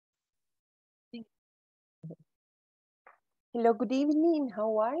Hello, good evening.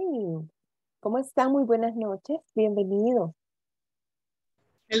 How are you? ¿Cómo están? Muy buenas noches. Bienvenido.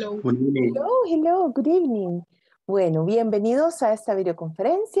 Hello. Hello, good evening. Bueno, bienvenidos a esta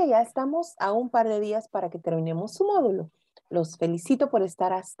videoconferencia. Ya estamos a un par de días para que terminemos su módulo. Los felicito por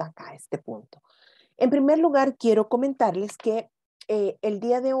estar hasta acá, a este punto. En primer lugar, quiero comentarles que el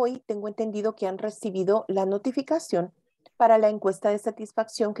día de hoy tengo entendido que han recibido la notificación para la encuesta de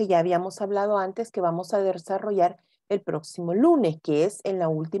satisfacción que ya habíamos hablado antes, que vamos a desarrollar el próximo lunes, que es en la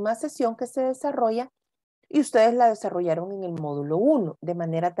última sesión que se desarrolla, y ustedes la desarrollaron en el módulo 1, de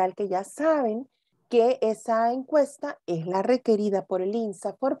manera tal que ya saben que esa encuesta es la requerida por el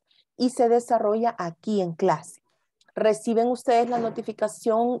INSAFORP y se desarrolla aquí en clase. Reciben ustedes la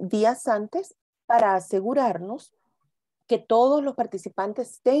notificación días antes para asegurarnos que todos los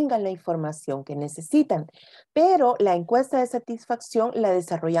participantes tengan la información que necesitan. Pero la encuesta de satisfacción la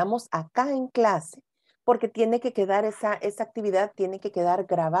desarrollamos acá en clase porque tiene que quedar esa actividad, tiene que quedar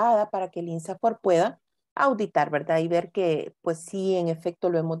grabada para que el INSAFORP pueda auditar, ¿verdad? Y ver que, pues sí, en efecto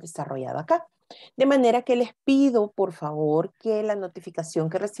lo hemos desarrollado acá. De manera que les pido, por favor, que la notificación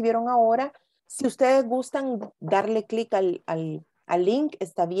que recibieron ahora, si ustedes gustan darle clic al link,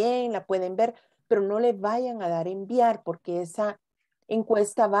 está bien, la pueden ver, pero no le vayan a dar enviar porque esa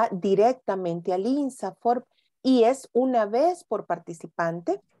encuesta va directamente al INSAFORP y es una vez por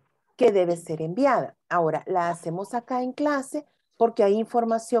participante que debe ser enviada. Ahora, la hacemos acá en clase porque hay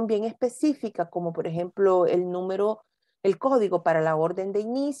información bien específica, como por ejemplo el número, el código para la orden de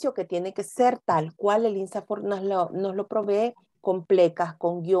inicio, que tiene que ser tal cual el INSAFORP nos lo provee, con plecas,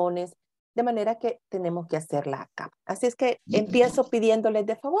 con guiones, de manera que tenemos que hacerla acá. Así es que empiezo pidiéndoles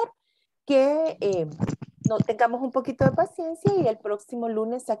de favor que no tengamos un poquito de paciencia y el próximo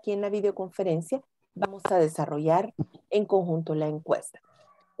lunes aquí en la videoconferencia vamos a desarrollar en conjunto la encuesta.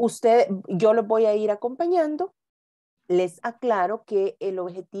 Yo los voy a ir acompañando. Les aclaro que el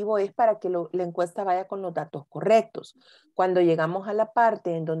objetivo es para que la encuesta vaya con los datos correctos. Cuando llegamos a la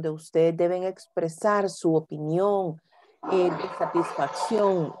parte en donde ustedes deben expresar su opinión de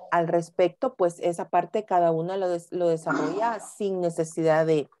satisfacción al respecto, pues esa parte cada una lo desarrolla sin necesidad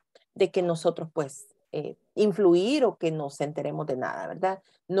de que nosotros pues influir o que nos enteremos de nada, ¿verdad?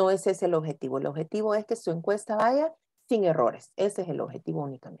 No ese es el objetivo. El objetivo es que su encuesta vaya sin errores. Ese es el objetivo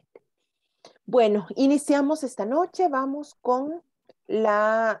únicamente. Bueno, iniciamos esta noche. Vamos con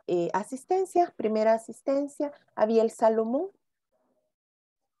la asistencia. Primera asistencia, Abiel Salomón.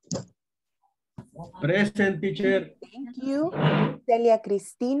 Present, teacher. Thank you. Celia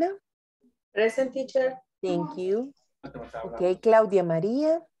Cristina. Present, teacher. Thank you. Ok, Claudia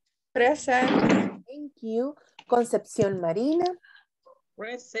María. Present. Thank you. Concepción Marina.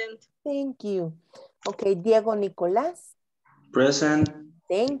 Present. Thank you. Ok, Diego Nicolás. Present.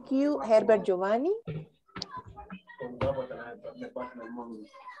 Thank you. Herbert Giovanni.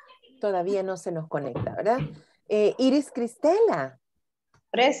 Todavía no se nos conecta, ¿verdad? Iris Cristela.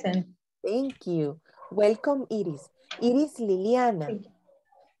 Present. Thank you. Welcome, Iris. Iris Liliana.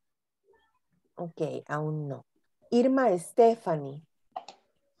 Ok, aún no. Irma Stephanie.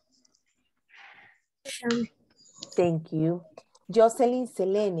 Thank you. Jocelyn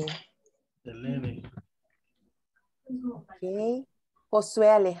Selene. Selene. Ok. Josué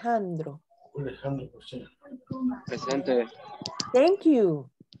Alejandro. Alejandro José. Presente. Thank you.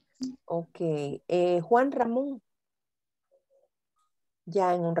 Ok. Juan Ramón.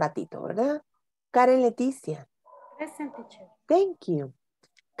 Ya en un ratito, ¿verdad? Karen Leticia. Present, teacher. Thank you.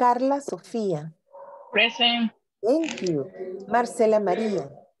 Carla Sofía. Present. Thank you. Marcela María.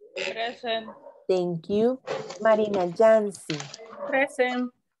 Present. Thank you. Marina Yancy.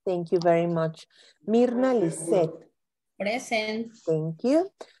 Present. Thank you very much. Mirna Lisette. Present. Thank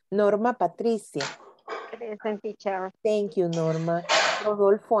you. Norma Patricia. Present, teacher. Thank you, Norma.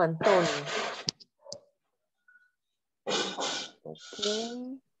 Rodolfo Antonio.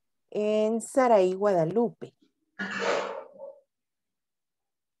 Ok. En Saraí, Guadalupe.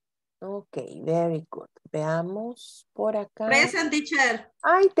 Ok, very good. Veamos por acá. Present, teacher.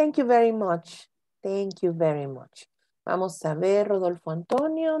 Ay, thank you very much. Thank you very much. Vamos a ver, Rodolfo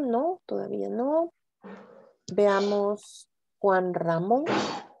Antonio. No, todavía no. Veamos Juan Ramón.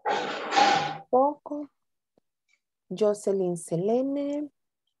 Poco. Jocelyn Selene.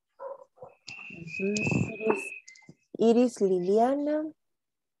 Iris Liliana.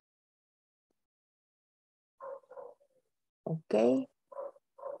 Ok.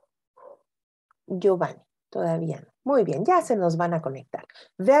 Giovanni, todavía no. Muy bien, ya se nos van a conectar.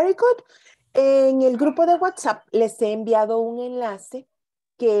 Very good. En el grupo de WhatsApp les he enviado un enlace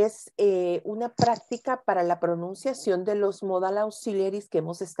que es una práctica para la pronunciación de los modal auxiliaries que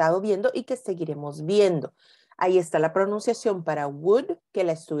hemos estado viendo y que seguiremos viendo. Ahí está la pronunciación para would, que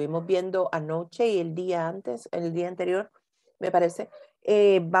la estuvimos viendo anoche y el día anterior, me parece.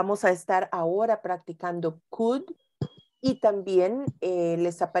 Vamos a estar ahora practicando could y también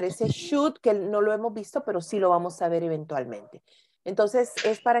les aparece should, que no lo hemos visto, pero sí lo vamos a ver eventualmente. Entonces,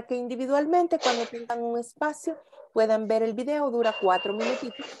 es para que individualmente, cuando tengan un espacio, puedan ver el video, dura 4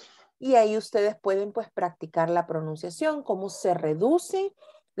 minutitos. Y ahí ustedes pueden pues practicar la pronunciación, cómo se reduce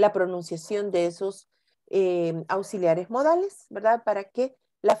la pronunciación de esos auxiliares modales, ¿verdad? Para que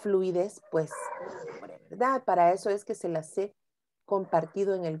la fluidez pues mejore, ¿verdad? Para eso es que se las he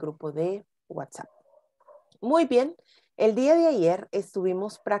compartido en el grupo de WhatsApp. Muy bien, el día de ayer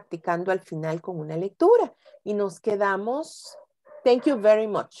estuvimos practicando al final con una lectura y nos quedamos, thank you very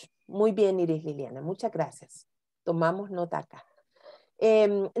much. Muy bien, Iris Liliana, muchas gracias. Tomamos nota acá.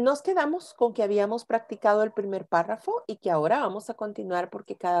 Nos quedamos con que habíamos practicado el primer párrafo y que ahora vamos a continuar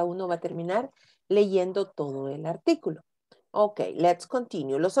porque cada uno va a terminar leyendo todo el artículo. Ok, let's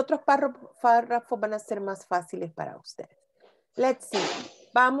continue. Los otros párrafos van a ser más fáciles para ustedes. Let's see.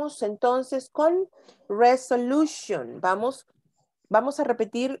 Vamos entonces con resolution. Vamos a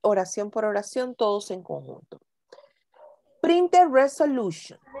repetir oración por oración todos en conjunto. Printer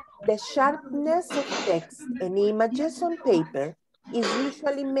resolution. The sharpness of text and images on paper is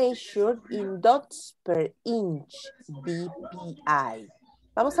usually measured in dots per inch, dpi.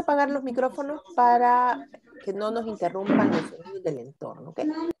 Vamos a apagar los micrófonos para que no nos interrumpan los sonidos del entorno, ¿ok?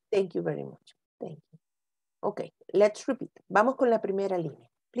 Thank you very much. Thank you. Ok, let's repeat. Vamos con la primera línea.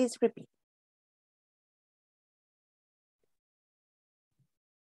 Please repeat.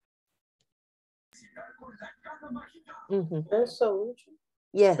 Resolution.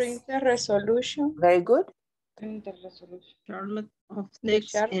 Yes. Printer resolution. Very good. Printer resolution. Charlotte of The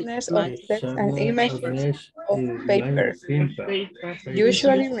text sharpness and of text and images of paper.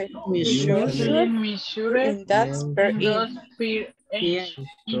 Usually measured in dots per inch.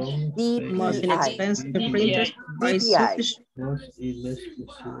 most DPI. inexpensive printers provide DPI. sufficient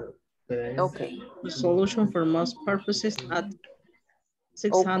Okay. resolution for most purposes at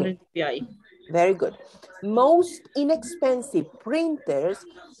 600 dpi. Very good. Most inexpensive printers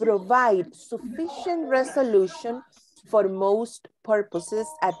provide sufficient resolution for most purposes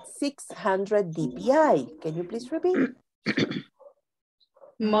at 600 dpi. Can you please repeat?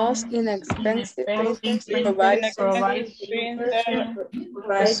 Most inexpensive printers provide sufficient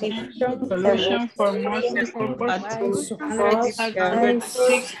resolution for most purposes at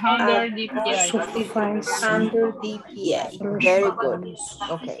 600 dpi. Very good.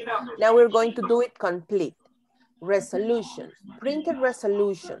 Okay. Now we're going to do it complete. Resolution. Printed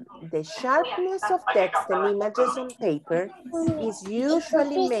resolution. The sharpness of text and images on paper is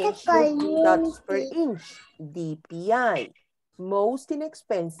usually measured in dots per inch, dpi. Most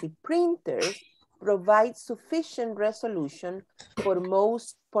inexpensive printers provide sufficient resolution for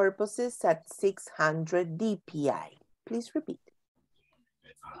most purposes at 600 dpi. Please repeat.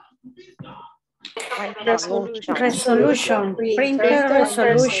 Resolution. Printer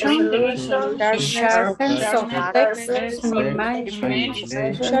resolution. Sharpness of text and images on paper.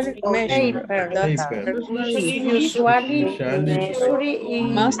 Usually measured in dots per inch. Printer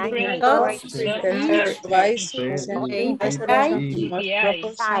provides resolution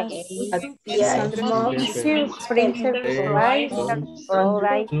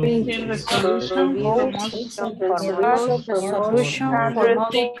for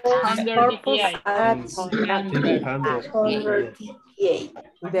most purpose at 600 dpi.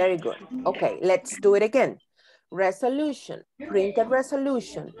 Very good. Okay, let's do it again. Resolution, printed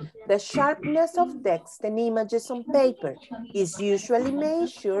resolution. The sharpness of text and images on paper is usually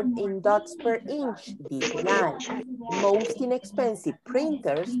measured in dots per inch, dpi. Most inexpensive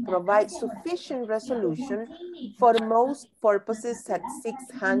printers provide sufficient resolution for most purposes at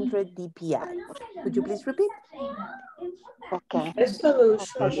 600 dpi. Could you please repeat? Okay. Resolution.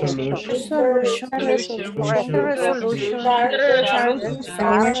 Printer resolution.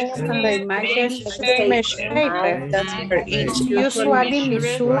 Sharpness and the images paper. Usually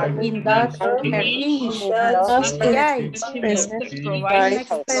measured in dots per inch, dpi.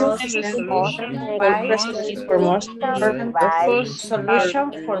 For most purposes. Solution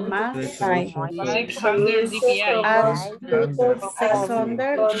for mass 600 dpi. at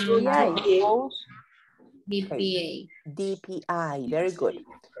 600 dpi. Okay. DPI, very good.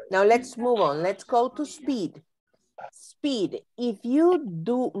 Now let's move on. Let's go to speed. Speed. If you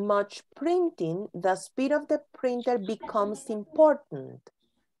do much printing, the speed of the printer becomes important.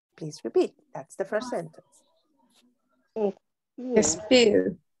 Please repeat. That's the first sentence.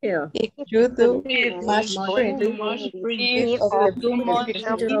 Speed. Yeah. You do Much printing. If of the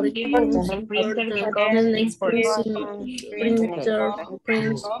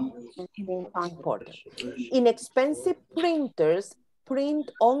Important. Inexpensive printers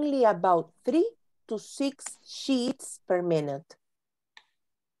print only about 3 to 6 sheets per minute.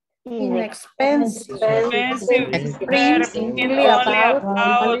 inexpensive Prints only about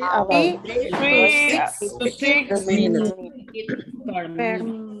 3 to 6 minutes.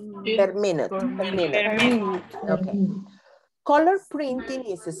 Per minute. per minute. Okay. Color printing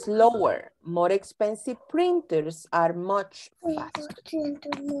is slower. More expensive printers are much faster.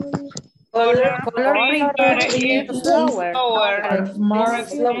 Color printer is slower. More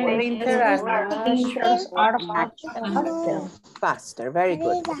expensive printer are much faster. Faster, very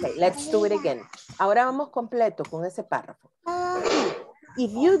good. Okay, let's do it again. Ahora vamos completo con ese párrafo.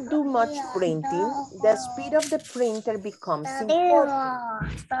 If you do much printing, the speed of the printer becomes important.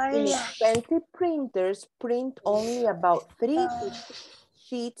 Inexpensive printers print only about 3 to 6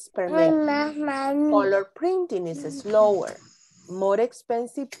 sheets per minute. Color printing is slower. More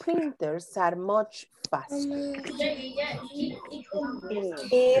expensive printers are much faster.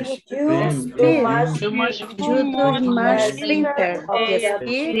 If you do much printer,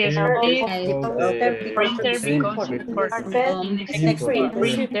 the printer becomes important. Expensive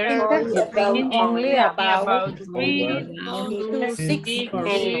printer print only about 3 to 6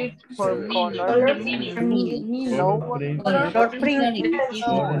 sheets per minute. Color printing is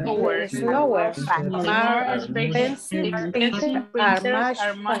slower. More expensive printers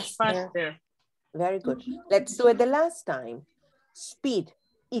are much faster. Very good. Let's do it the last time. Speed.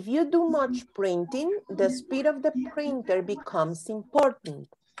 If you do much printing, the speed of the printer becomes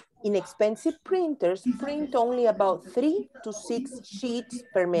important. Inexpensive printers print only about 3 to 6 sheets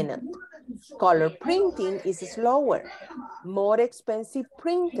per minute. Color printing is slower. More expensive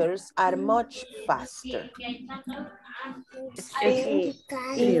printers are much faster. If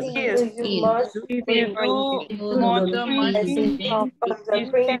you must print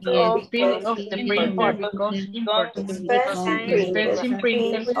the speed of the printer becomes important. Expensive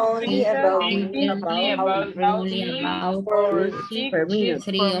printers only about 4 sheets per minute.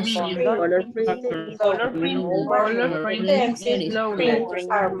 Color printing printers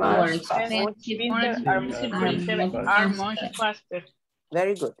are much faster.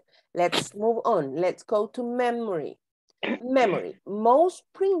 Very good. Let's move on. Let's go to memory. Memory. Most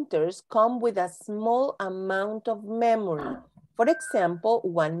printers come with a small amount of memory. For example,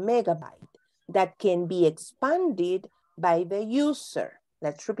 1 megabyte that can be expanded by the user.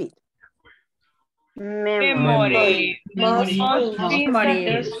 Let's repeat. Memory. Most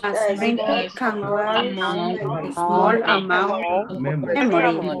printers can one small amount of memory.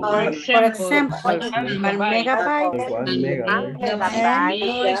 For example, 1 megabyte can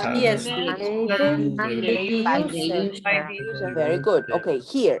be expanded by the user. Very good. Okay,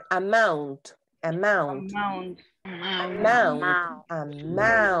 here, amount. Let's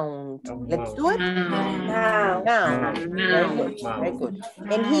do it. Amount. Very good, very good.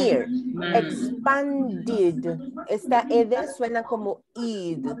 And here, expanded. Esta ed suena como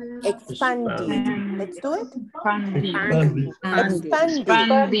id. Expanded. Let's do it.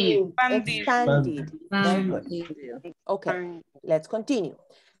 Expanded. Very good. Okay, let's continue.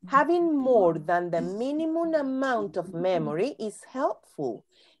 Having more than the minimum amount of memory is helpful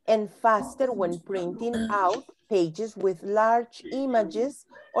and faster when printing out pages with large images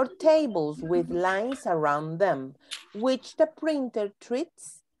or tables with lines around them, which the printer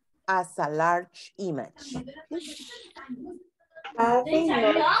treats as a large image.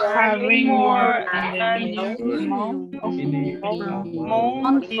 Having more amount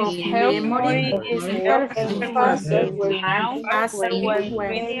of memory is helpful faster when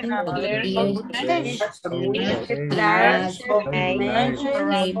printing large images or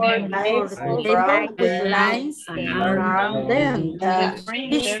tables with lines around them. The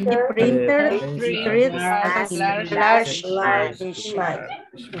printer treats as large image.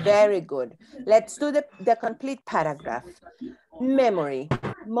 Very good. Let's do the complete paragraph. Memory.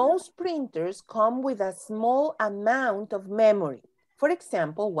 Most printers come with a small amount of memory. For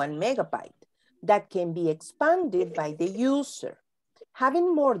example, 1 megabyte that can be expanded by the user.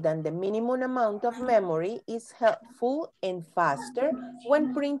 Having more than the minimum amount of memory is helpful and faster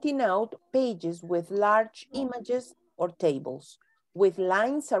when printing out pages with large images or tables with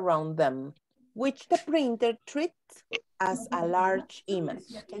lines around them, which the printer treats as a large image?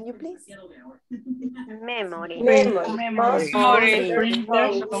 Can you please? Memory. Most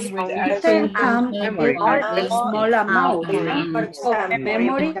printers come with a small amount. For example,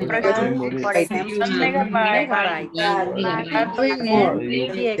 memory For example, 1 megabyte.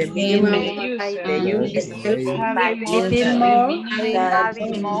 The minimum the users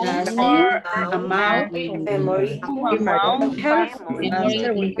having more amount of memory.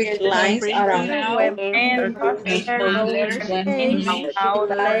 Faster with lines around when and printers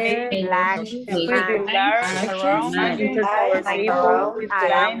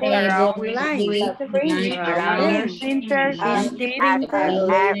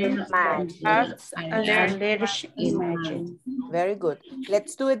imagine. Very good.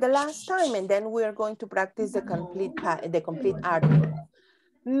 Let's do it the last time and then we are going to practice the complete article.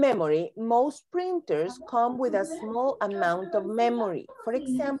 Memory. Most printers come with a small amount of memory. For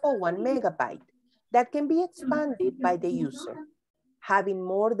example, 1 megabyte that can be expanded by the user. Having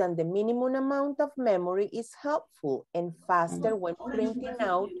more than the minimum amount of memory is helpful and faster when printing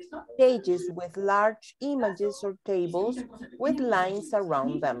out pages with large images or tables with lines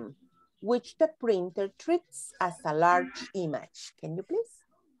around them, which the printer treats as a large image. Can you please?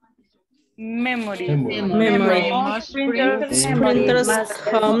 Memory. Most printers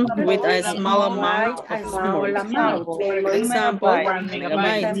come with a small amount of memory. For example, 1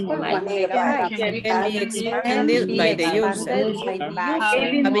 megabyte can be expanded by the user.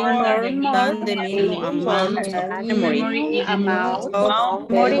 Having more than the minimum amount of memory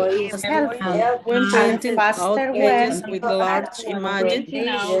is helpful when printing out pages with large images,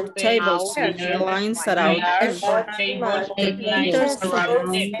 tables, lines around them. Printers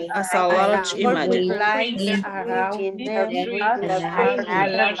as a large image.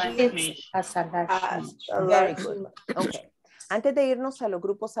 Very good. Okay. Antes de irnos a los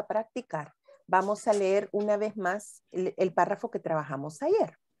grupos a practicar, vamos a leer una vez más el párrafo que trabajamos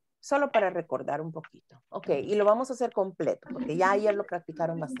ayer. Solo para recordar un poquito. Ok, y lo vamos a hacer completo, porque ya ayer lo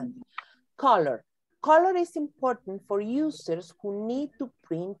practicaron bastante. Color. Color is important for users who need to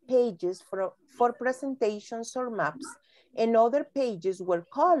print pages for presentations or maps and other pages where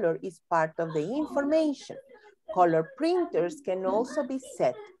color is part of the information. Color printers can also be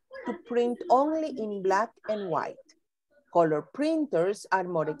set to print only in black and white. Color printers are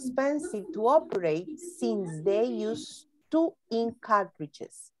more expensive to operate since they use 2 ink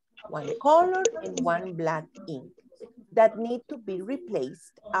cartridges, 1 color and 1 black ink, that need to be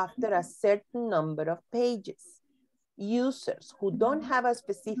replaced after a certain number of pages. Users who don't have a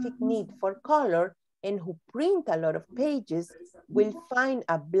specific need for color and who print a lot of pages will find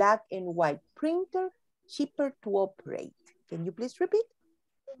a black and white printer cheaper to operate. Can you please repeat?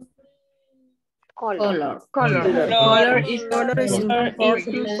 Color. Color is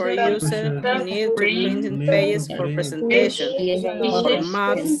important for users who need to print pages for presentation, for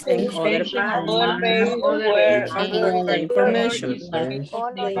maps and other information.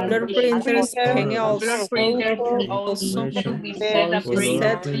 Color printers can also be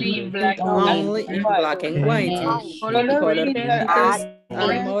set only in black and white. Color printers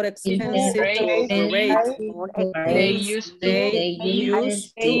are more expensive to operate. They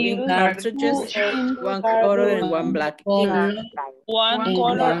use 2 ink cartridges, 1 color and 1 black ink. one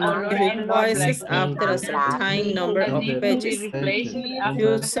color and Replaces after a certain number of pages.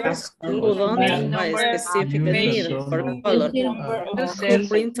 Users who don't have a specific need for color who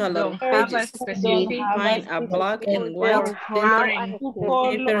print a lot of pages find a black and white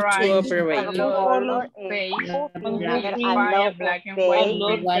printer cheaper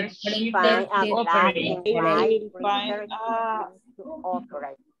to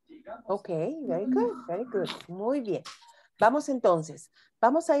operate. Ok, very good, very good. Muy bien. Vamos entonces,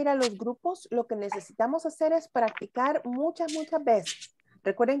 vamos a ir a los grupos. Lo que necesitamos hacer es practicar muchas veces.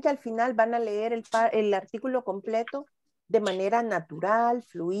 Recuerden que al final van a leer el artículo completo de manera natural,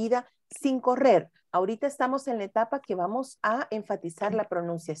 fluida, sin correr. Ahorita estamos en la etapa que vamos a enfatizar la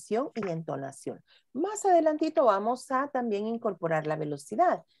pronunciación y entonación. Más adelantito vamos a también incorporar la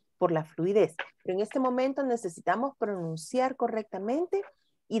velocidad por la fluidez. Pero en este momento necesitamos pronunciar correctamente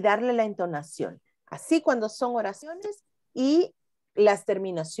y darle la entonación. Así cuando son oraciones y las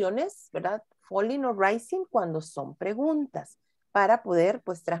terminaciones, ¿verdad? Falling o rising cuando son preguntas para poder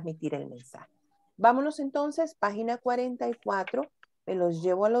pues transmitir el mensaje. Vámonos entonces, página 44. Me los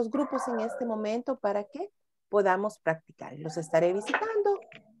llevo a los grupos en este momento para que podamos practicar. Los estaré visitando.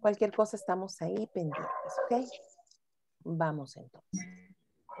 Cualquier cosa estamos ahí pendientes, ¿ok? Vamos entonces.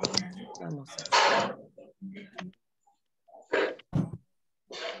 Vamos a ver.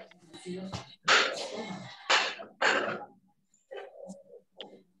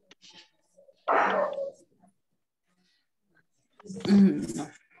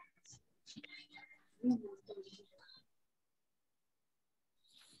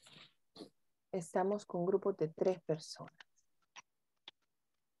 Estamos con grupos de 3 personas.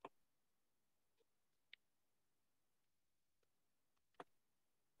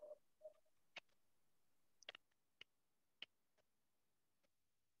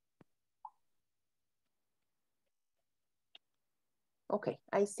 Okay,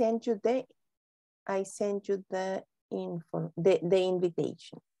 I sent you the info, the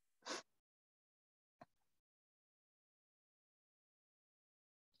invitation.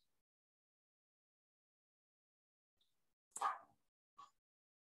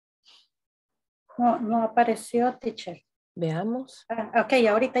 No apareció, teacher. Veamos. Ok,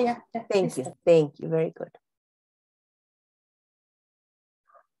 ahorita ya. Thank you, very good.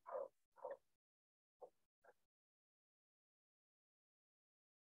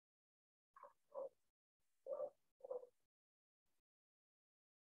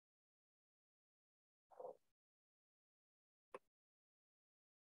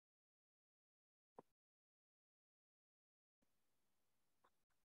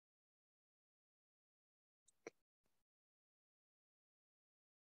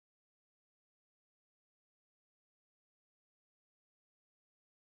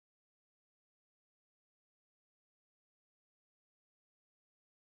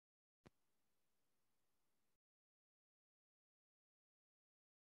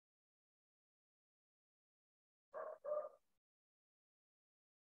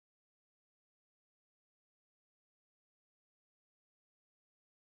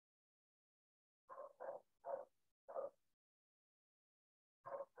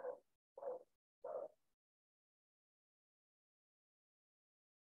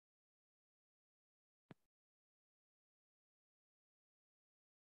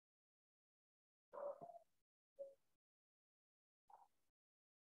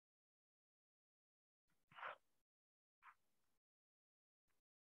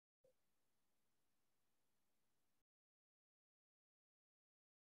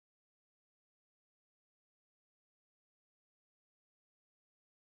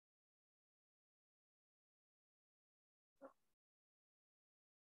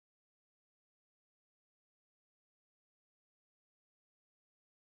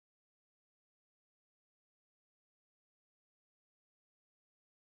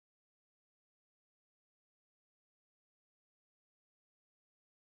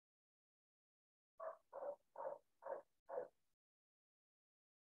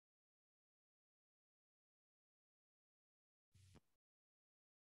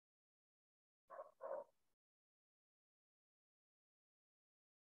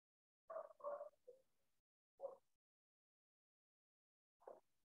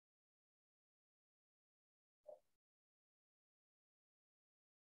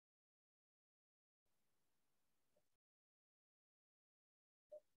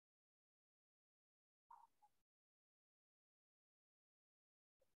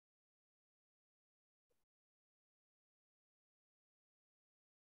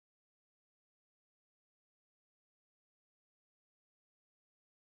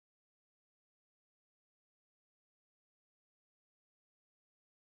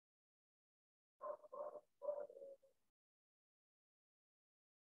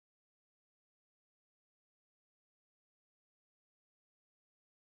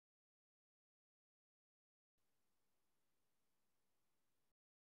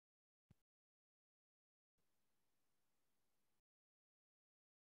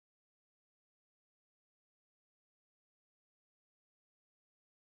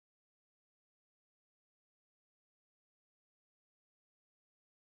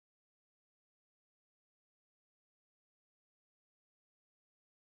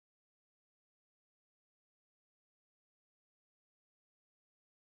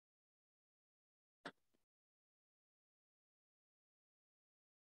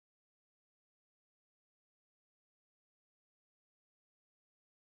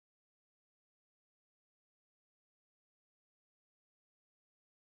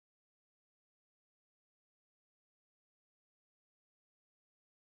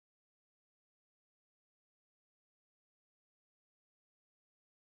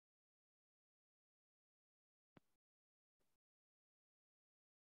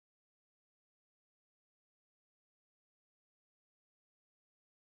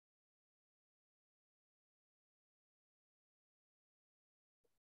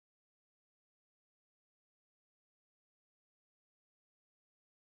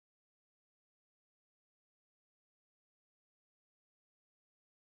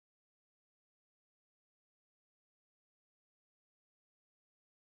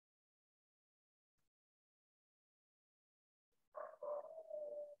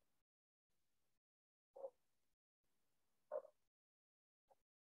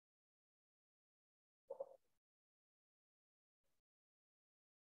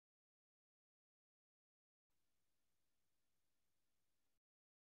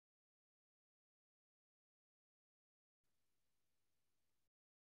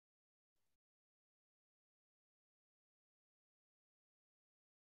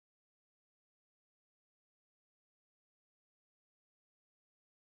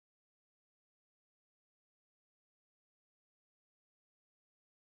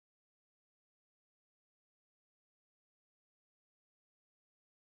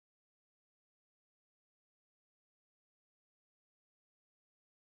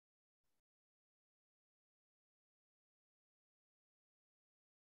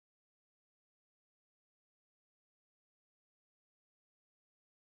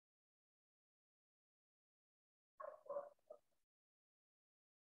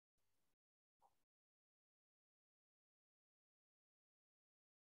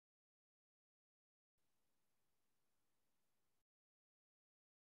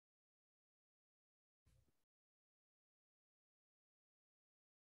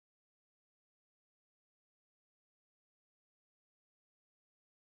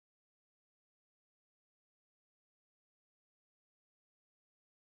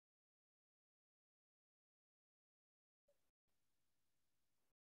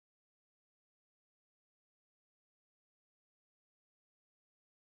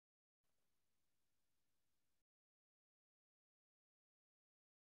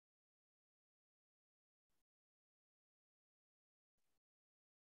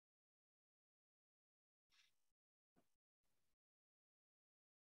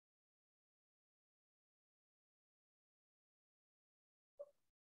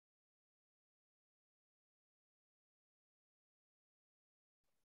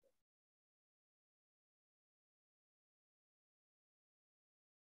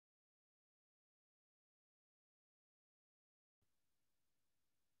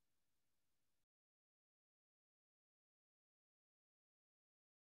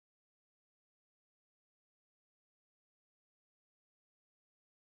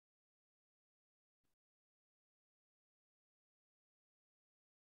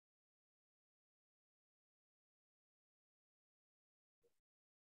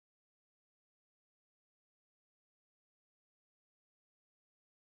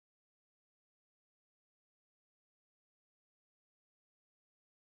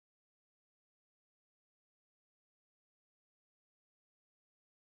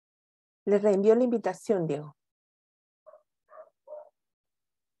 Le reenvió la invitación, Diego.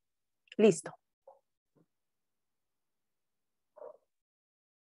 Listo.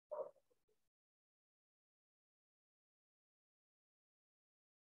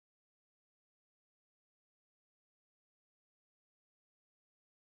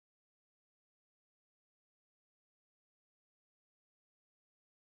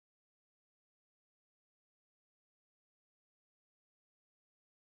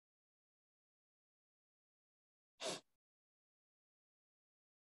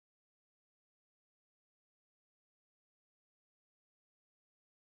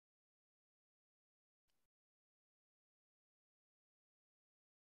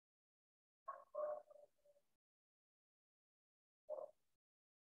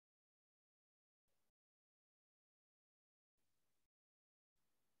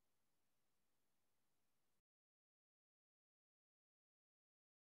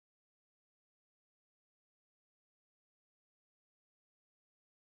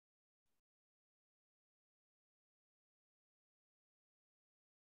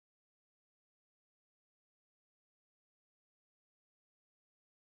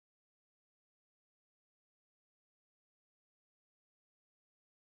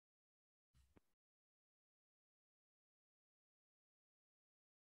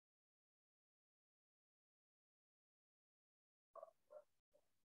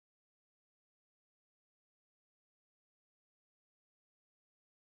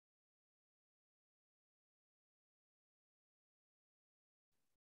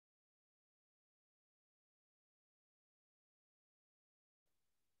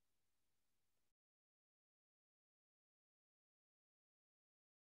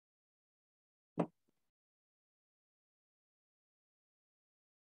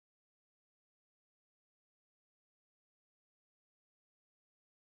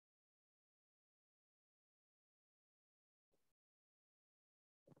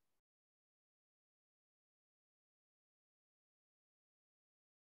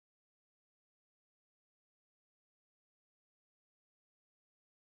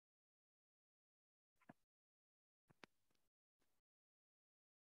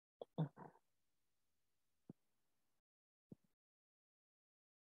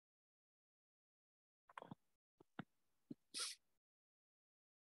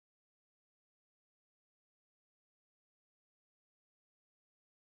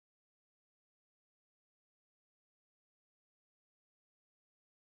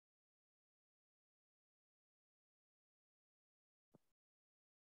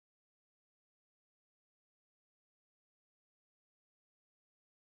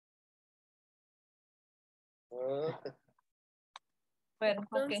 Bueno,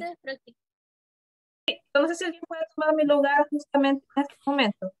 ok. No sé si alguien puede tomar mi lugar justamente en este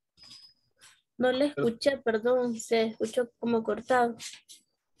momento. No le escuché, perdón, se escuchó como cortado.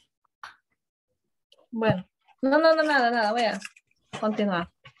 Bueno, nada, voy a continuar.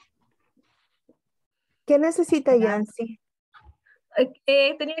 ¿Qué necesita Yancy?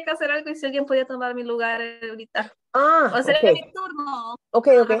 Tenía que hacer algo y si alguien podía tomar mi lugar ahorita. Ah, o sea, ok. era mi turno. Ok.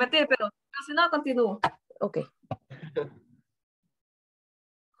 Repetir, pero si no, continúo. Ok.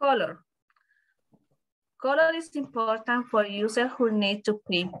 Color. Color is important for users who need to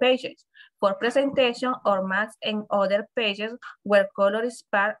print pages, for presentation or maps and other pages where color is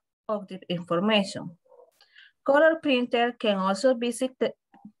part of the information. Color printer can also be set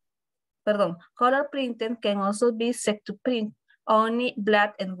to print only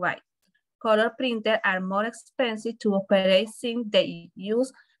black and white. Color printers are more expensive to operate since they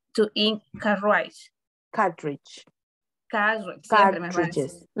use to ink cartridges. Cartridges.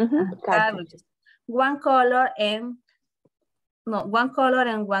 Cartridges. One color and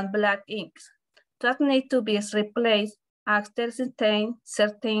one black inks that need to be replaced after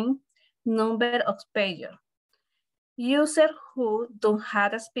certain number of pages. Users who don't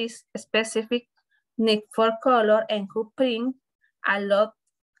have a specific need for color and who print a lot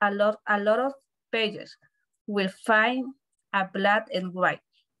of pages will find a black and white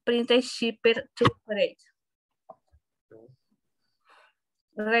printer cheaper to operate.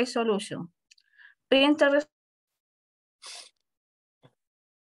 Resolution. Printer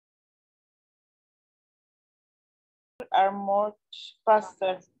are much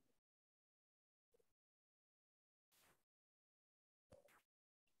faster.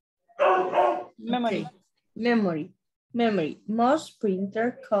 Memory. Most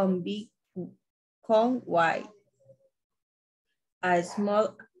printer come with a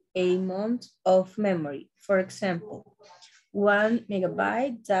small amount of memory. For example, 1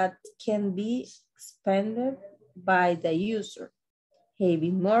 megabyte that can be expanded by the user.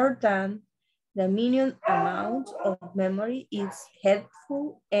 having more than the minimum amount of memory is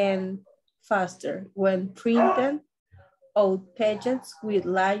helpful and faster when printed out pages with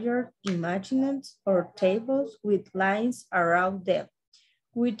larger images or tables with lines around them,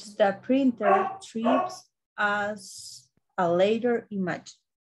 which the printer treats as a later image.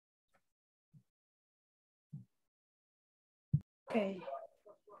 Okay,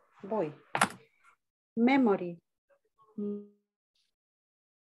 voy. Memory.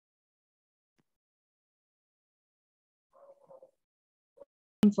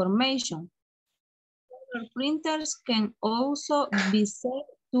 Information. Color printers can also be set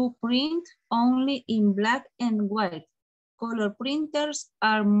to print only in black and white. Color printers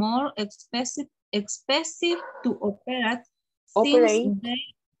are more expensive to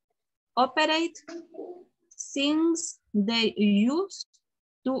operate since they use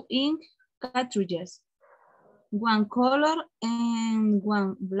two ink cartridges, one color and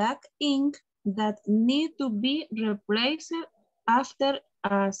one black ink that need to be replaced after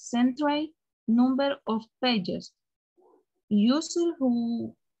a central number of pages. Users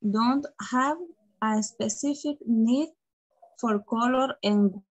who don't have a specific need for color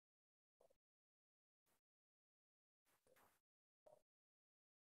and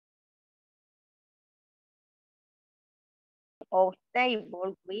of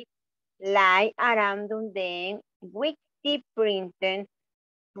table with lie around them with the printing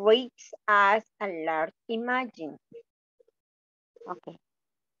reads as a large image. Okay.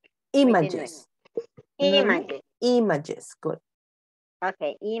 Images. Images. Images, good.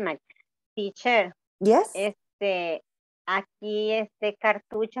 Okay, image. Teacher. Yes. Aquí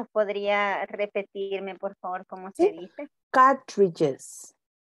cartucho, ¿podría repetirme por favor cómo se dice? Cartridges.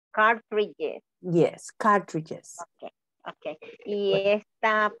 Cartridges. Yes, cartridges. Okay, okay. Y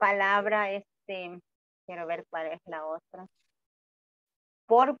esta palabra, quiero ver cuál es la otra.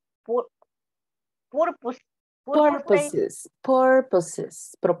 Purposes.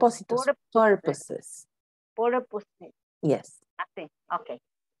 Propósitos. Purposes. Purposes. Yes. Así, ok.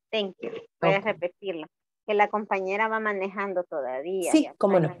 Thank you. Voy a repetirlo. Que la compañera va manejando todavía. Sí,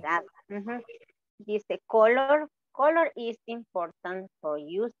 cómo no. Dice, color is important for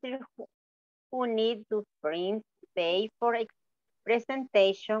users who need to print, pay for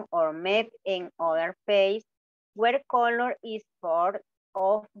presentation or make in other phase where color is part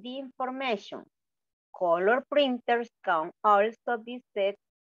of the information. Color printers can also be set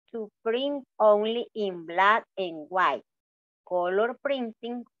to print only in black and white. Color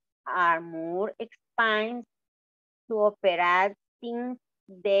printing are more expensive to operate since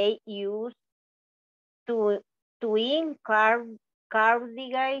they use to ink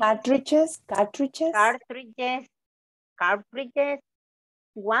cartridges,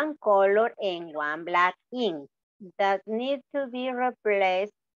 one color and one black ink that need to be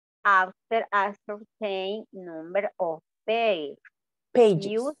replaced after a certain number of pages.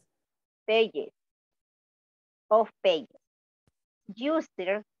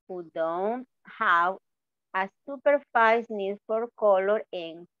 Users who don't have a supervised need for color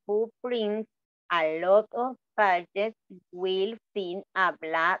and who print a lot of pages will print a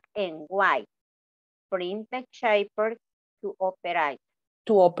black and white printer cheaper to operate.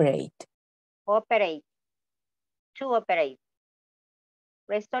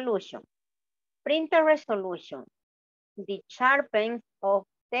 Resolution. Printer resolution. The sharpening of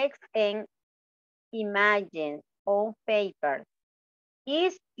text and images on paper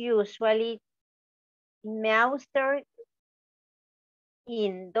is usually measured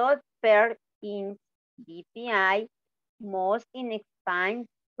in dot per inch dpi. Most inexpensive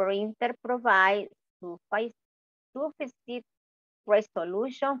printer provides sufficient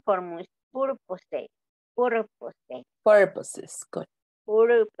resolution for most purposes. Good.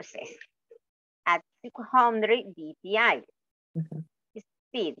 Purposes at 600 dpi.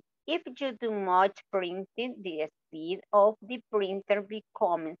 Speed. If you do much printing, the speed of the printer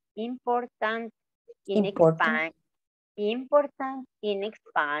becomes important.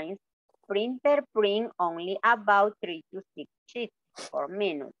 Printer print only about 3 to 6 sheets per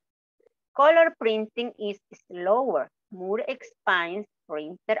minute. Color printing is slower. More expensive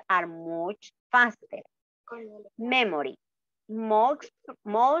printers are much faster. Memory. Most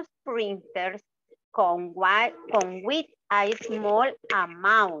printers come with a small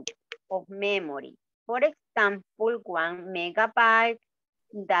amount of memory. For example, 1 megabyte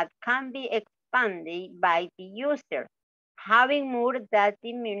that can be expanded by the user. Having more than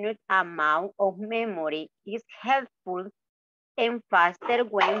the minute amount of memory is helpful and faster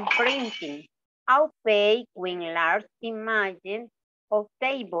when printing. Opaque when large images of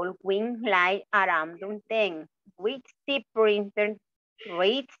table when lie around them, which the printer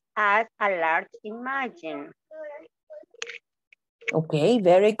reads as a large image. Ok,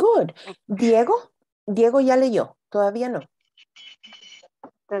 very good. Diego, Diego ya leyó, todavía no.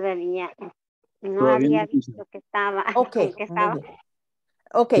 Todavía no Todavía había no, visto que estaba. Ok, Que estaba. muy bien.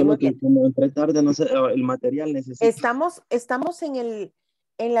 Ok, Solo muy que bien. como entré tarde, no sé, el material necesito. Estamos en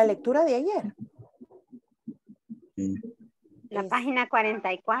la lectura de ayer. La página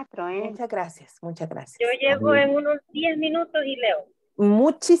 44, ¿eh? Muchas gracias, muchas gracias. Yo llego en unos 10 minutos y leo.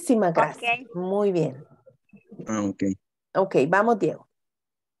 Muchísimas gracias. Ok. Muy bien. Ah, ok. Ok, vamos, Diego.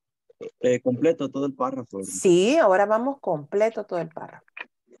 Completo todo el párrafo. Sí, ahora vamos completo todo el párrafo.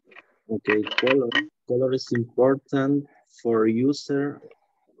 Okay, color. Color is important for user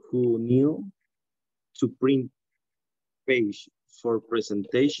who new to print page for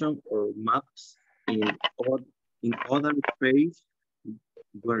presentation or maps in other page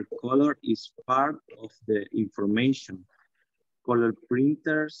where color is part of the information. Color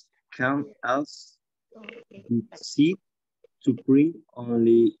printers can also be set to print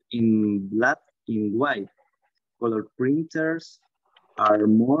only in black and white. Color printers are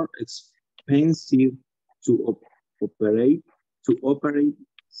more expensive to operate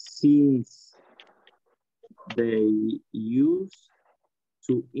since they use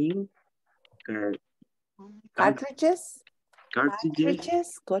to ink Cartridges.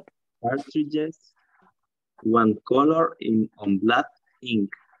 Good. Cartridges, one color on black ink.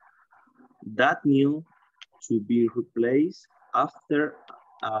 That need to be replaced after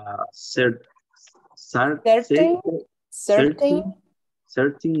a certain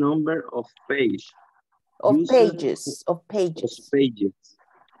number of pages.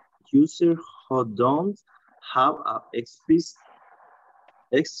 Users who don't have a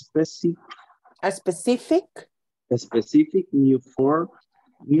specific new for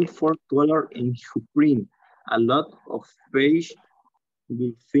color in print. A lot of pages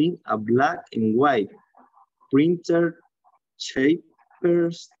will think a black and white printer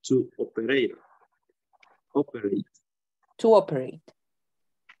cheapers to operate.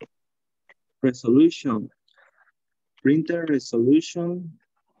 Resolution. Printer resolution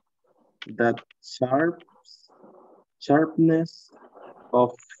that sharpness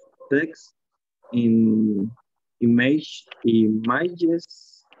of text in images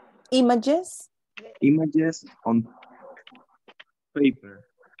on paper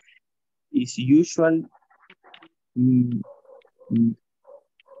is usual.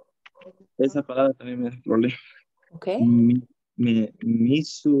 Esa palabra también me da problema. Okay.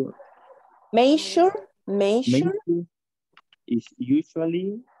 Measure is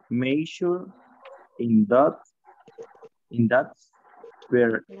usually measured in dots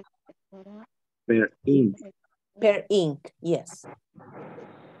per ink. Per ink, yes.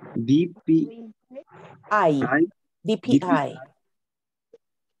 DPI.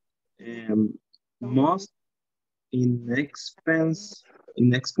 Most inexpensive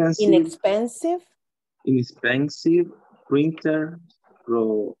printer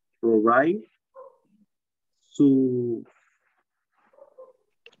provide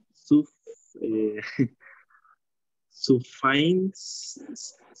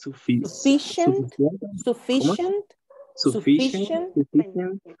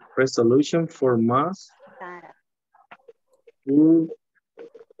sufficient resolution for mass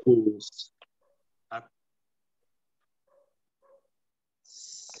purposes at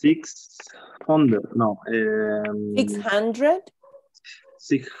 600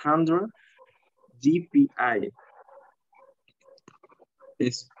 DPI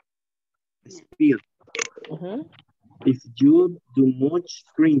speed. If you do much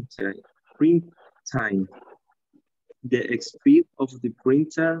print time, the speed of the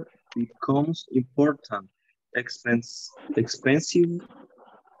printer becomes important. Expensive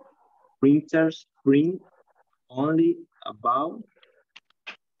printers print only about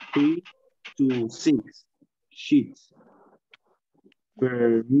 3 to 6 sheets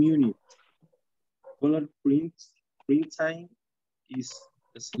per minute. Color print time is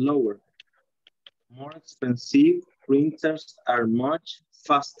slower. More expensive printers are much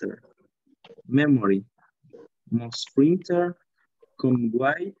faster. Memory. Most printers come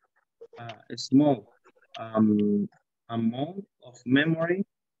with a small amount of memory.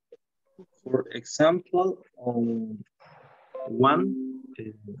 For example, on 1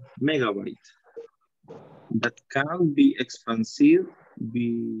 megabyte. That can be expensive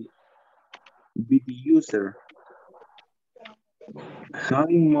by the user.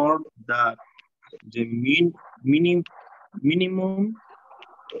 Having more than the minimum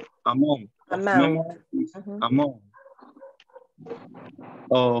amount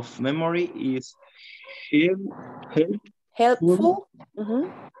of memory is Helpful.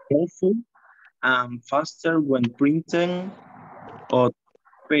 Helpful and faster when printing a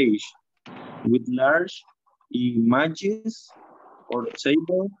page with large images or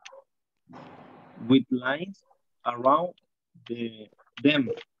table with lines around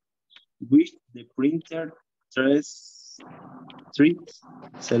them, which the printer treats,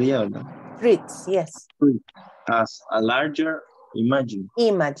 sería, ¿verdad? Treats, yes. As a larger image.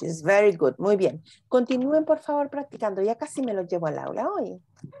 Images, very good, muy bien. Continúen por favor practicando, ya casi me los llevo al aula hoy.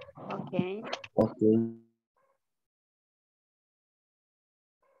 Okay. Okay.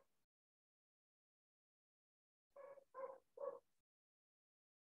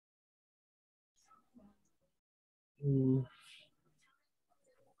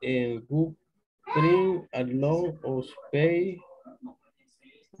 And book print a long of pay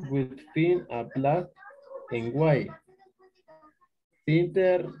with thin a black and white.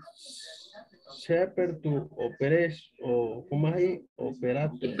 Printer shepherd to operate o ¿cómo es ahí?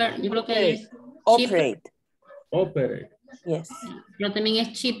 Operate. Yo creo que es Operate. Operate. Yes. Pero también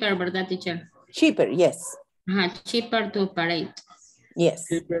es cheaper, ¿verdad, teacher? Cheaper, yes. Ajá, cheaper to operate. Yes.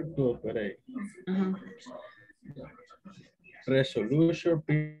 Cheaper to operate. Ajá. Resolution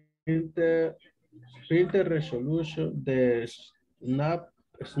printer resolution the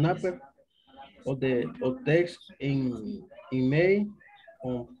snapper or text in email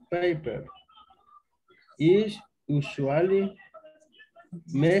on paper is usually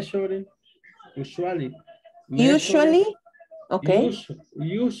measured okay.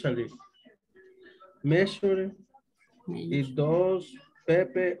 Usually measured it does per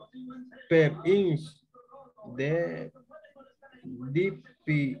inch the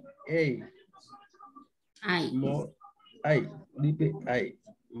DPA DPI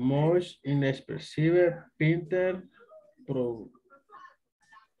most inexpensive printer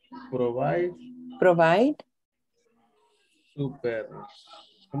provide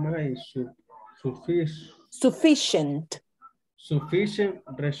sufficient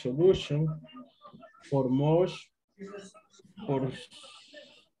resolution for most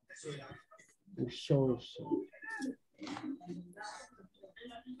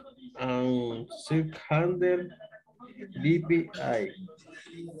and 600 dpi.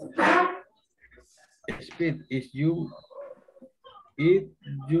 Speed is it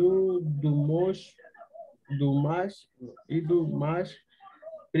do much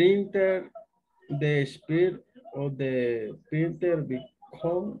printer the speed of the printer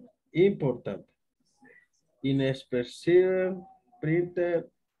become important. In a specific printer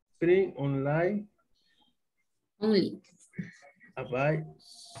print online only about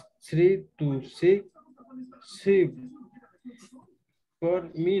 3 to 6 sheets per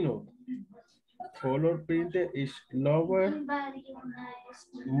minute. Color printer is lower,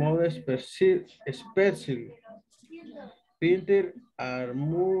 more especially. Printer are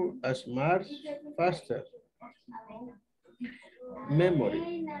more smart, faster.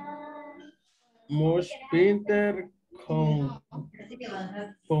 Memory. Most printer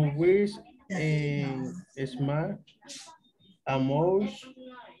with a smart amount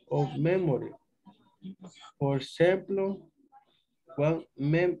of memory. For example, 1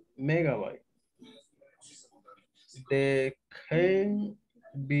 megabyte. They can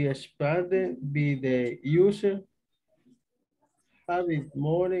be expanded by the user having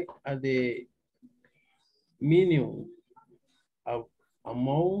more at the minimum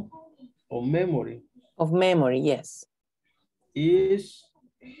amount of memory. Of memory, yes. Is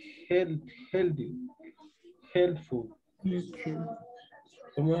helpful.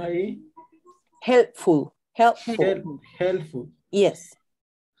 ¿Cómo es ahí? Helpful. Helpful. Yes.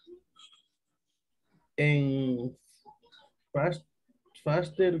 And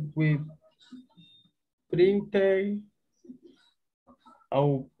faster with printing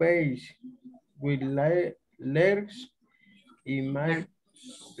our page with large image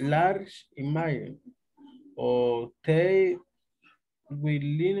or take with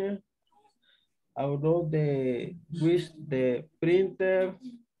linear although with the printer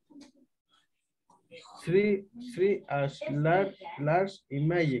three as large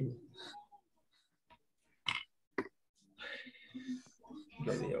image.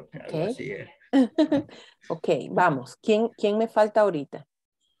 Okay. Ok, vamos. ¿Quién me falta ahorita?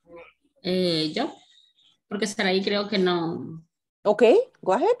 Yo, porque Saraí creo que no. Ok,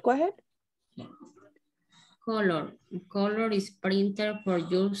 go ahead. Color is printer for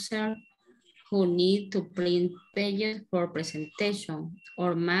user who need to print pages for presentation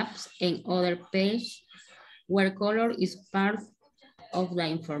or maps and other pages where color is part of the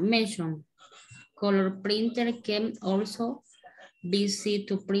information. Color printer can also be set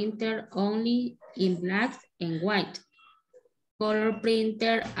to printer only in black and white. Color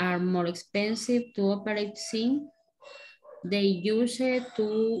printers are more expensive to operate since they use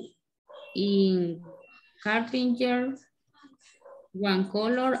two ink cartridges, one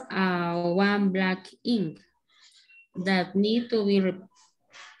color and one black ink that need to be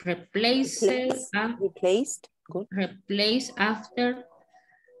replaced after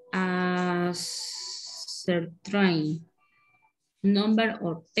a certain number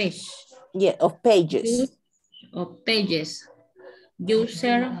of pages. Yeah, of pages.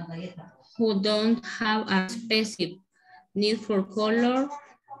 Users who don't have a specific need for color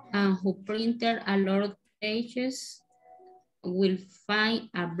and who printed a lot of pages will find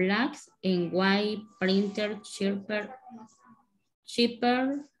a black and white printer cheaper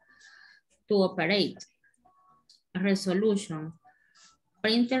to operate. Resolution.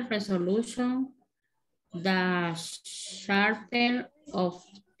 Printer resolution, the sharper of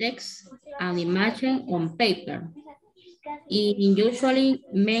text and imaging on paper. It usually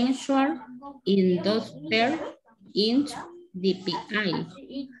measured in those per inch DPI.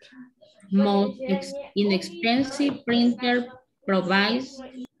 Most inexpensive printer provides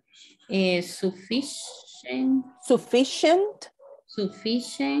a sufficient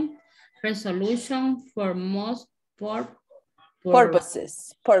resolution for most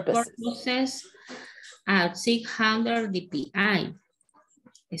purposes at 600 dpi.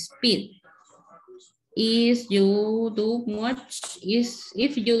 Speed. If you do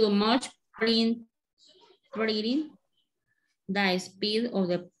much printing, the speed of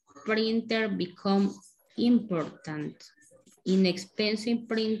the printer becomes important. Inexpensive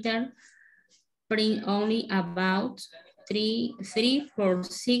printer print only about 3 or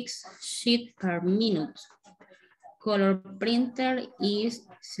 6 sheets per minute. Color printer is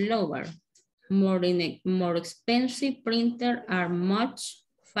slower. More expensive printers are much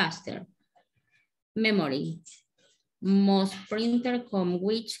faster. Memory. Most printers come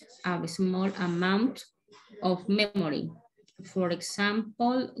with a small amount of memory. For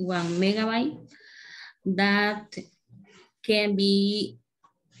example, 1 megabyte that can be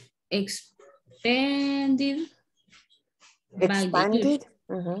expanded by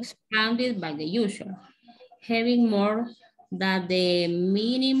the user, having more than the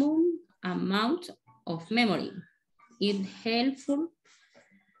minimum amount of memory. It's helpful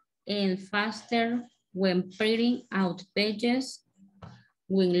and faster when printing out pages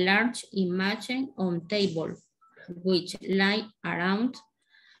with large images on table, which lie around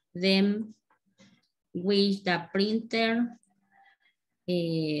them, which the printer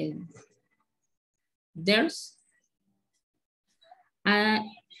there's as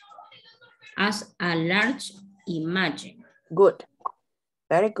a large image. Good.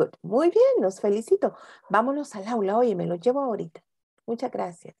 Very good. Muy bien, los felicito. Vámonos al aula. Oye, me lo llevo ahorita. Muchas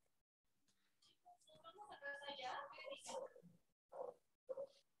gracias.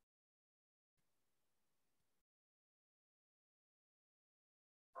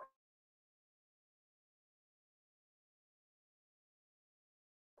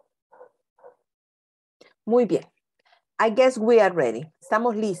 Muy bien. I guess we are ready.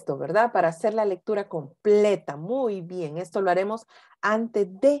 Estamos listos, ¿verdad? Para hacer la lectura completa. Muy bien. Esto lo haremos antes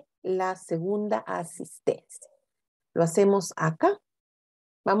de la segunda asistencia. Lo hacemos acá.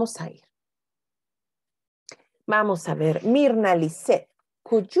 Vamos a ir. Vamos a ver. Mirna Lisset,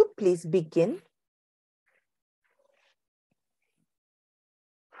 could you please begin?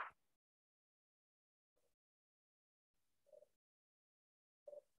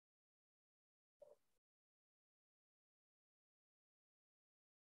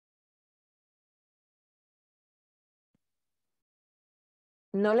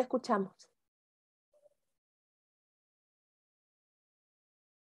 No le escuchamos.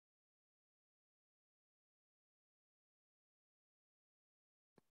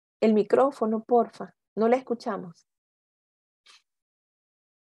 El micrófono, porfa. No le escuchamos.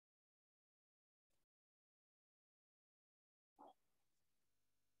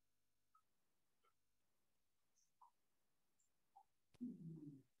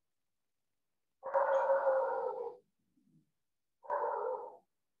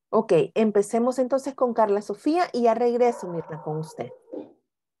 Ok, empecemos entonces con Carla Sofía y ya regreso, Mirna, con usted.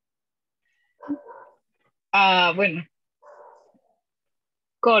 Bueno.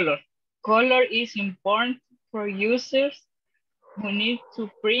 Color. Color is important for users who need to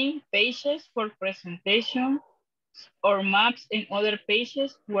print pages for presentation or maps and other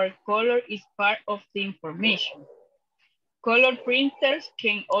pages where color is part of the information. Color printers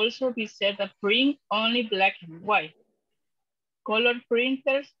can also be set to print only black and white. Color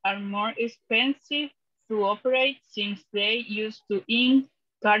printers are more expensive to operate since they use two ink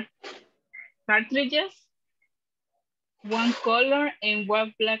cartridges, one color and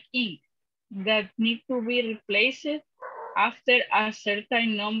one black ink that need to be replaced after a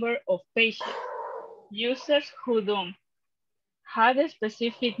certain number of pages. Users who don't have a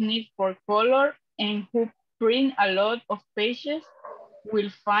specific need for color and who print a lot of pages will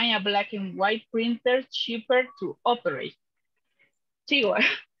find a black and white printer cheaper to operate. Sigo.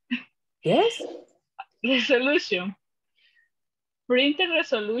 Yes. Resolution. Printer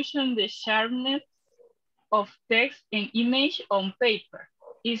resolution, the sharpness of text and image on paper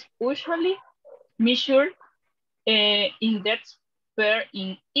is usually measured in depth per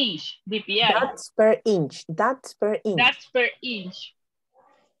inch, dpi. That's per inch. That's per inch. That's per inch.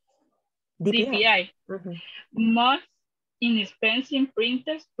 DPI. Mm-hmm. Most inexpensive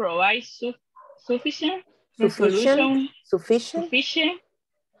printers provide sufficient resolution.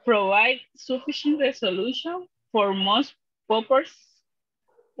 Provide sufficient resolution for most purposes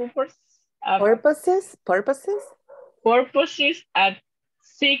at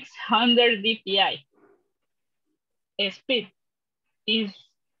 600 dpi. Speed. If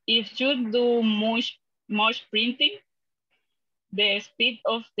you do much printing, the speed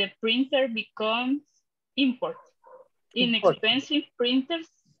of the printer becomes important. Inexpensive printers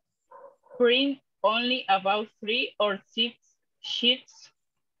print only about 3 or 6 sheets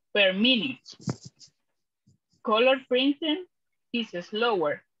per minute. Color printing is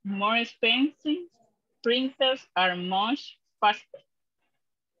slower. More expensive printers are much faster.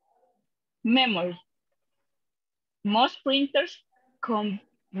 Memory. Most printers come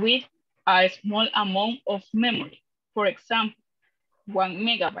with a small amount of memory. For example, 1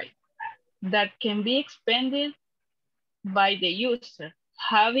 megabyte that can be expanded by the user.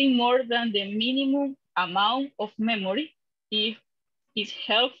 Having more than the minimum amount of memory is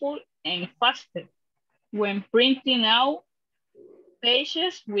helpful and faster when printing out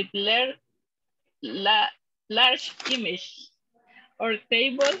pages with large images or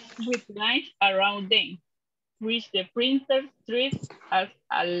tables with lines around them, which the printer treats as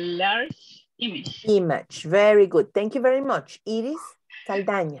a large image. Very good. Thank you very much. Iris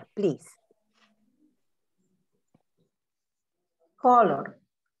Saldaña, please. Color.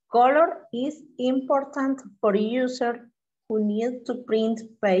 Color is important for users who need to print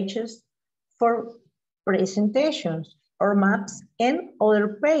pages for presentations or maps and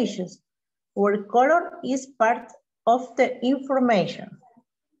other pages where color is part of the information.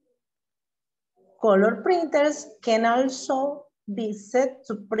 Color printers can also be set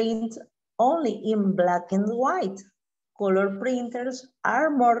to print only in black and white. Color printers are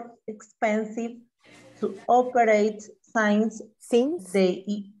more expensive to operate since they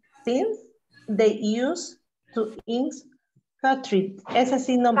use to ink cartridge. Ese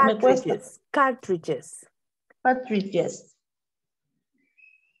sí no me cuesta. Cartridges.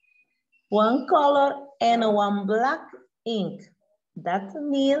 One color and one black ink that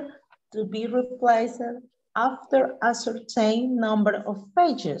need to be replaced after a certain number of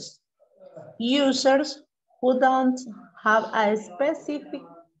pages. Users who don't have a specific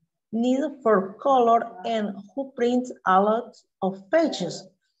need for color and who print a lot of pages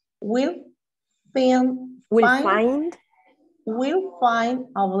will find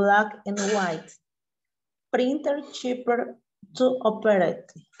a black and white printer cheaper to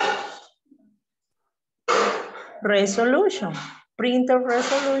operate. Resolution. Printer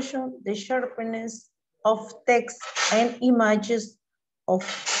resolution, the sharpness of text and images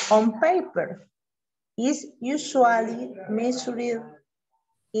on paper is usually measured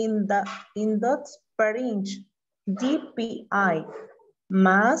in dots per inch, DPI.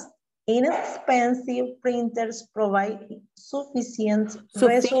 Most inexpensive printers provide sufficient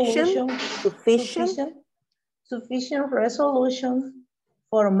resolution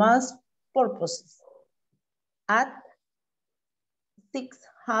for most purposes at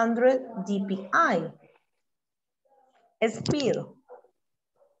 600 dpi. Speed.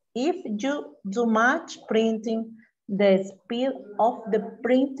 If you do much printing, the speed of the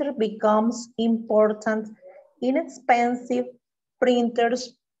printer becomes important. Inexpensive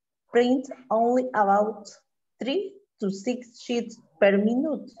printers print only about 3 to 6 sheets per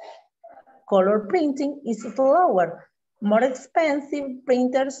minute. Color printing is slower. More expensive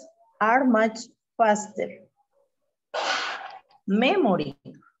printers are much faster. Memory.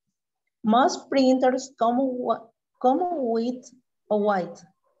 Most printers come with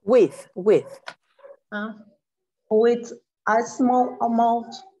a small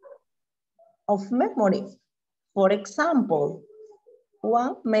amount of memory. For example,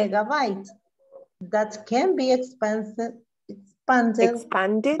 1 megabyte that can be expanded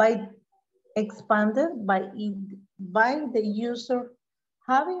by the user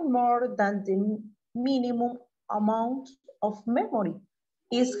having more than the minimum amount of memory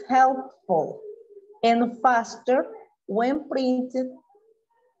is helpful and faster when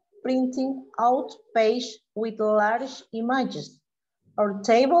printing out page with large images or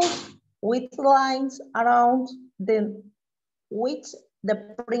tables with lines around them, which the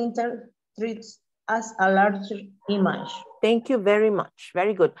printer treats as a larger image. Thank you very much.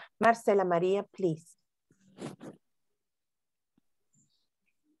 Very good. Marcela Maria, please.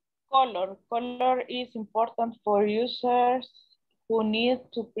 Color. Color is important for users who need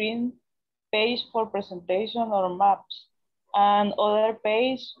to print page for presentation or maps and other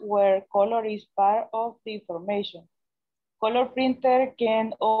page where color is part of the information. Color printer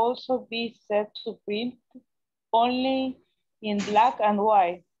can also be set to print only in black and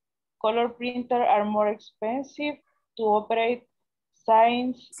white. Color printers are more expensive to operate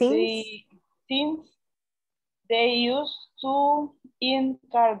since they use two ink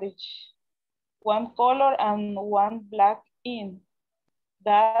cartridges, one color and one black ink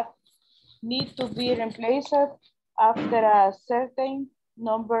that need to be replaced after a certain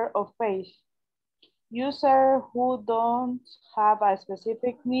number of pages. Users who don't have a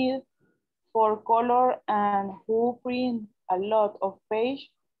specific need for color and who print a lot of pages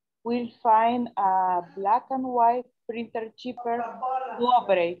will find a black and white printer cheaper to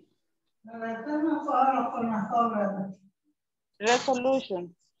operate.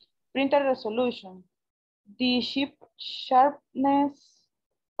 Resolution, printer resolution. The sharpness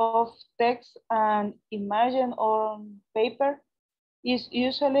of text and image on paper is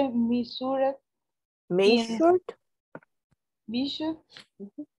usually measured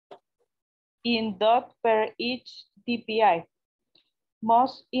in dot per each dpi.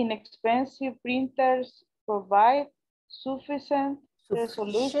 Most inexpensive printers provide sufficient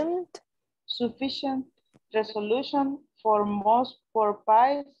resolution for most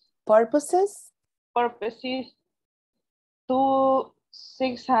purposes to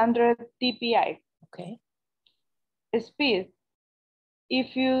 600 dpi. Okay. Speed.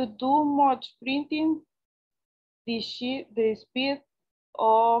 If you do much printing, the speed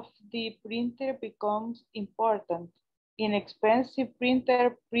of the printer becomes important. Inexpensive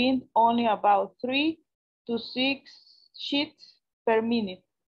printer print only about 3 to 6 sheets per minute.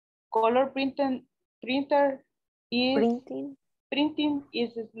 Color printing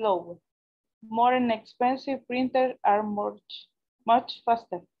is slower. More inexpensive printers are much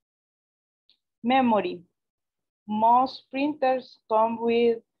faster. Memory. Most printers come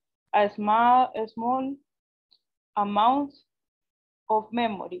with a small amount of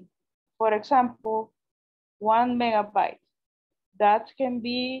memory. For example, 1 megabyte. That can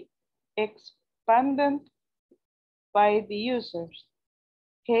be expanded by the users.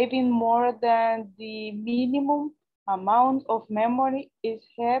 Having more than the minimum amount of memory is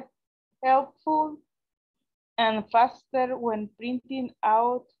helpful and faster when printing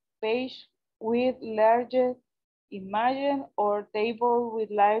out page with larger image or table with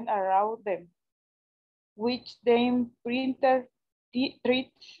line around them, which then printer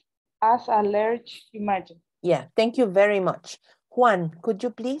treats as a large image. Yeah, thank you very much. Juan, could you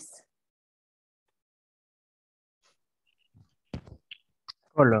please?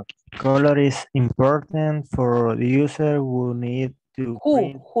 Color. Color is important for the user who need to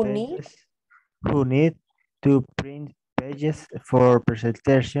print pages for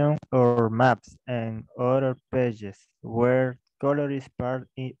presentation or maps and other pages where color is part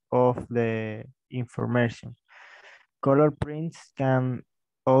of the information. Color prints can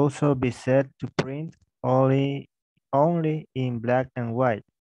also be set to print only in black and white.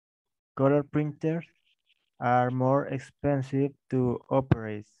 Color printers are more expensive to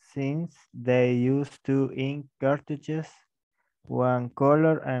operate since they use two ink cartridges, one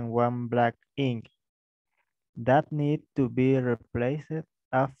color and one black ink, that need to be replaced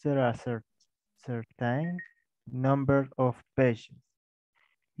after a certain number of pages.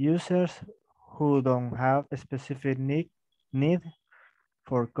 Users who don't have a specific need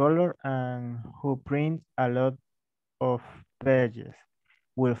for color and who print a lot of pages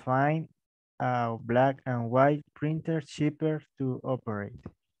will find a black and white printer cheaper to operate.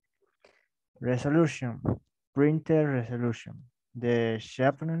 Resolution, printer resolution. The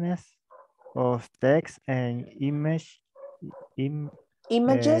sharpness of text and images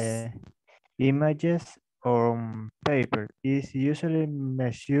on paper is usually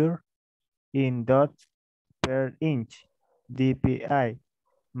measured in dots per inch, dpi.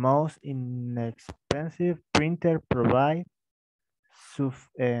 Most inexpensive printer provide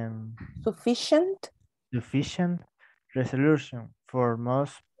sufficient resolution for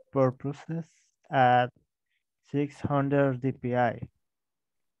most purposes at 600 dpi.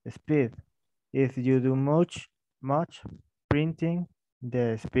 Speed. If you do much much printing,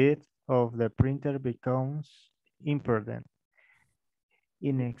 the speed of the printer becomes important.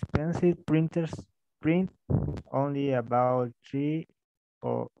 Inexpensive printers print only about 3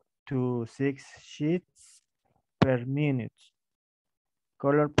 to 6 sheets per minute.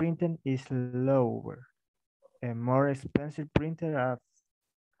 Color printing is lower. A more expensive printers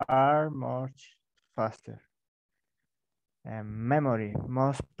are much faster. And memory.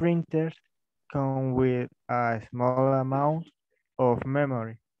 Most printers come with a small amount of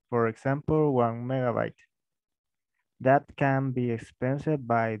memory, for example, 1 megabyte. That can be expensive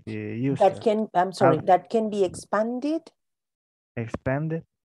by the user. That can, I'm sorry, that can be expanded? Expanded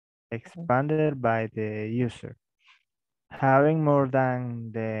by the user. Having more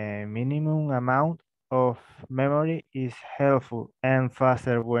than the minimum amount of memory is helpful and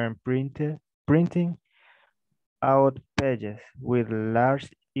faster when printing out pages with large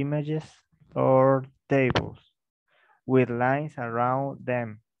images or tables with lines around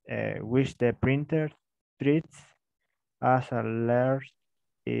them, which the printer treats as a large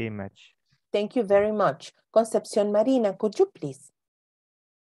image. Thank you very much. Concepcion Marina, could you please?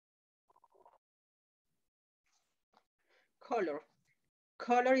 Color.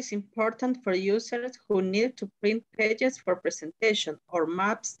 Color is important for users who need to print pages for presentation or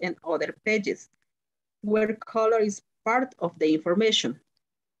maps and other pages, where color is part of the information.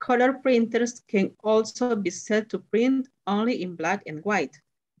 Color printers can also be set to print only in black and white.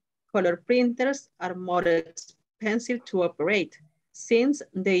 Color printers are more expensive to operate since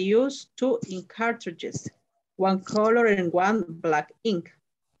they use 2 ink cartridges, 1 color and 1 black ink,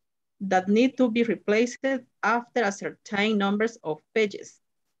 that need to be replaced after a certain numbers of pages.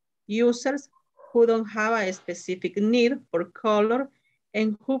 Users who don't have a specific need for color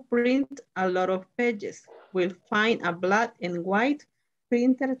and who print a lot of pages will find a black and white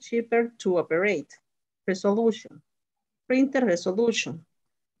printer cheaper to operate. Resolution. Printer resolution.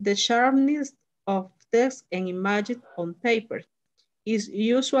 The sharpness of text and images on paper is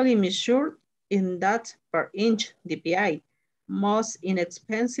usually measured in that per inch DPI. Most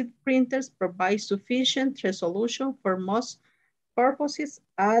inexpensive printers provide sufficient resolution for most purposes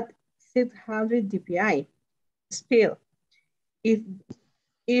at 600 DPI. Speed. If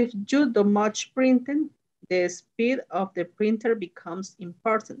you do much printing, the speed of the printer becomes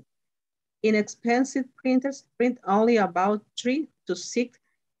important. Inexpensive printers print only about 3 to 6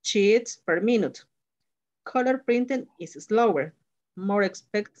 sheets per minute. Color printing is slower. More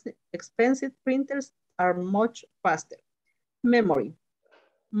expensive printers are much faster. Memory.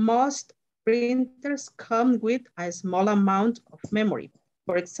 Most printers come with a small amount of memory.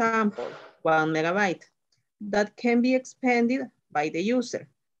 For example, 1 megabyte that can be expanded by the user.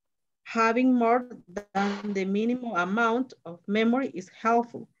 Having more than the minimum amount of memory is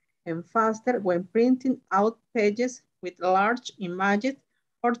helpful and faster when printing out pages with large images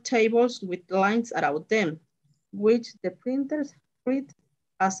or tables with lines around them, which the printers treat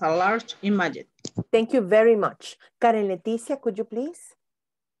as a large image. Thank you very much. Karen Leticia, could you please?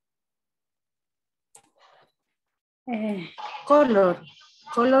 Color.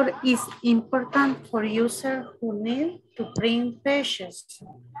 Color is important for users who need to print pages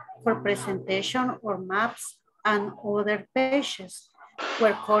for presentation or maps and other pages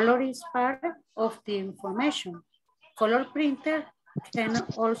where color is part of the information. Color printer can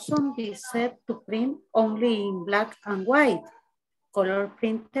also be set to print only in black and white. Color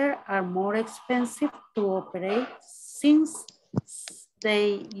printers are more expensive to operate since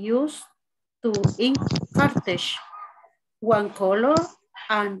they use 2 ink cartridges, 1 color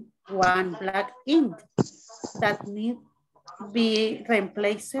and 1 black ink that need be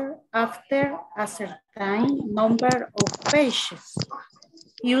replaced after a certain number of pages.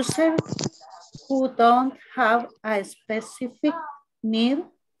 Users who don't have a specific need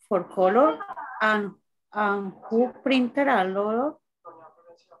for color and who printed a lot of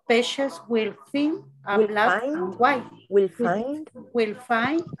pages will find a black and white. Will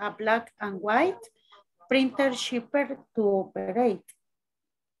find a black and white printer cheaper to operate.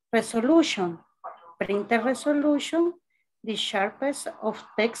 Resolution. Printer resolution, the sharpness of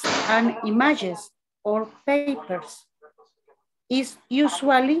text and images or papers, is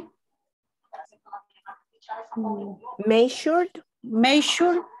usually measured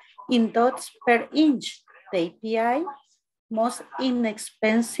in dots per inch. The API most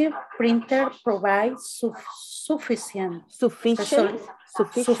inexpensive printer provides sufficient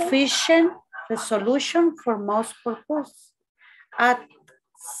resolution for most purposes at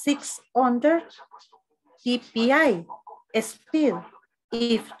 600 dpi speed.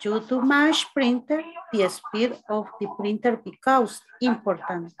 If you do much printer, the speed of the printer becomes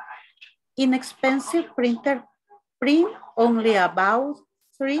important. Inexpensive printer print only about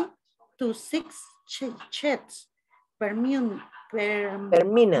 3 to 6 sheets per minute. Per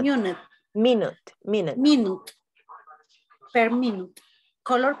minute.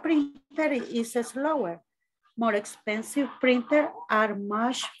 Color printer is slower. More expensive printer are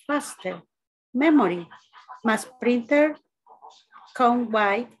much faster. Memory. Mass printer come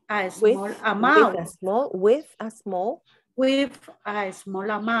by a small amount. With a small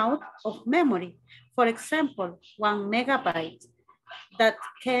amount of memory. For example, 1 megabyte that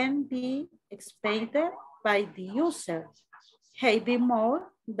can be expanded by the user. Having more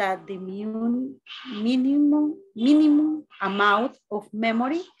than the minimum amount of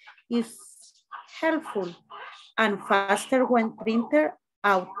memory is helpful and faster when printed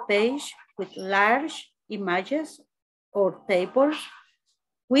out page with large images or tables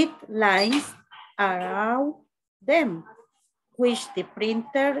with lines around them, which the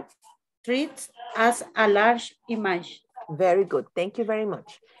printer treats as a large image. Very good. Thank you very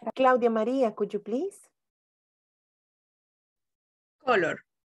much. Claudia Maria, could you please? Color.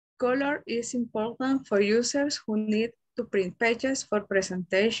 Color is important for users who need to print pages for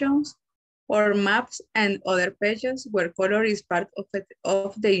presentations or maps and other pages where color is part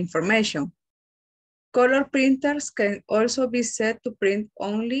of the information. Color printers can also be set to print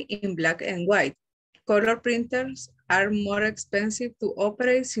only in black and white. Color printers are more expensive to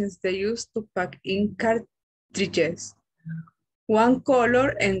operate since they use to pack in cartridges, one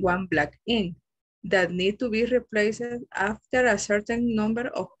color and one black ink, that need to be replaced after a certain number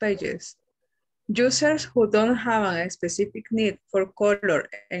of pages. Users who don't have a specific need for color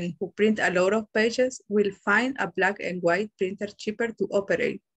and who print a lot of pages will find a black and white printer cheaper to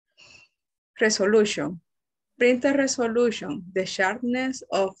operate. Resolution. Printer resolution, the sharpness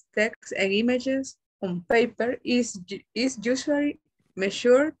of text and images on paper is usually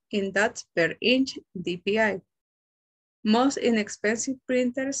measured in dots per inch DPI. Most inexpensive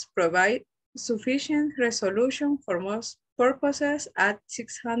printers provide sufficient resolution for most purposes at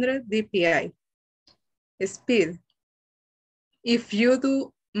 600 DPI. Speed. If you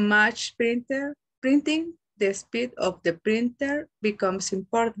do much printing, the speed of the printer becomes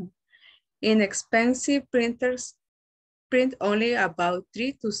important. Inexpensive printers print only about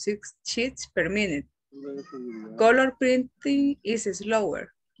 3 to 6 sheets per minute. Color printing is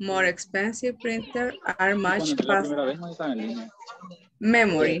slower. More expensive printers are much faster.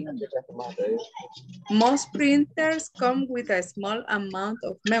 Memory. Most printers come with a small amount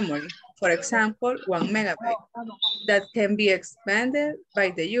of memory, for example, 1 megabyte, that can be expanded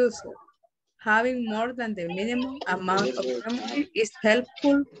by the user. Having more than the minimum amount of memory is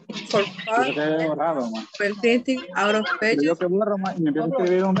helpful for fast when printing out of pages or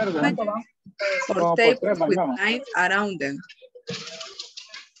tables with lines around them,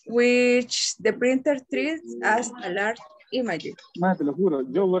 which the printer treats as a large image. Ma, te lo juro,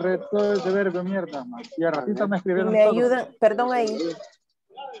 yo borré todo ese verbo mierda, ma, y a ratito me escribieron Me todo. ayuda, perdón ahí.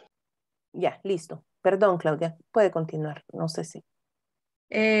 Ya, listo. Perdón, Claudia, puede continuar, no sé si.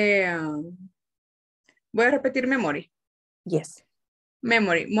 Voy a repetir memory. Yes.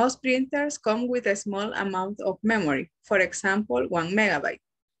 Memory. Most printers come with a small amount of memory. For example, 1 megabyte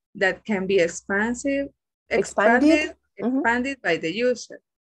that can be expanded by the user.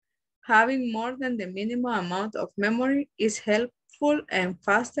 Having more than the minimum amount of memory is helpful and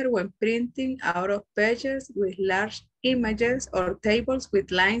faster when printing out of pages with large images or tables with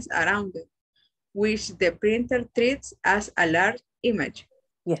lines around them, which the printer treats as a large image.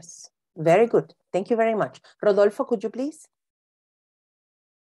 Yes, very good. Thank you very much. Rodolfo, could you please?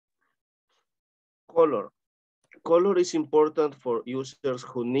 Color. Color is important for users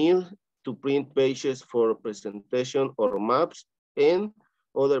who need to print pages for presentation or maps and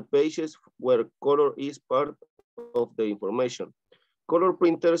other pages where color is part of the information. Color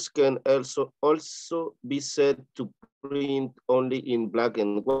printers can also be set to print only in black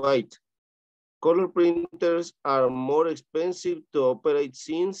and white. Color printers are more expensive to operate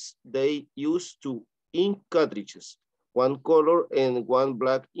since they use two ink cartridges, one color and one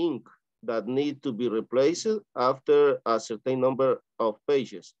black ink, that need to be replaced after a certain number of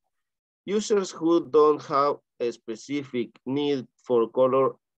pages. Users who don't have a specific need for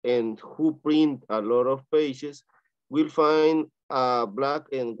color and who print a lot of pages will find a black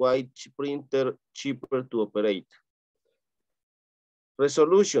and white printer cheaper to operate.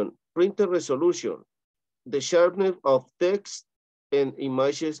 Resolution, printer resolution, the sharpness of text and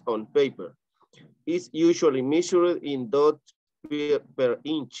images on paper is usually measured in dots per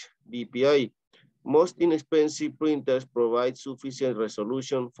inch DPI. Most inexpensive printers provide sufficient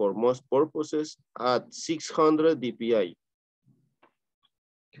resolution for most purposes at 600 DPI.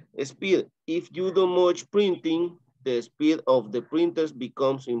 Speed, if you do much printing, the speed of the printers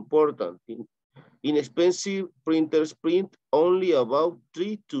becomes important. Inexpensive printers print only about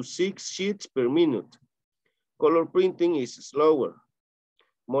 3 to 6 sheets per minute. Color printing is slower.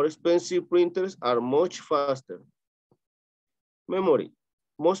 More expensive printers are much faster. Memory.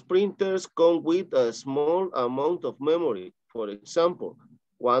 Most printers come with a small amount of memory, for example,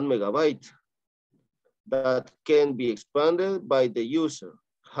 1 megabyte, that can be expanded by the user.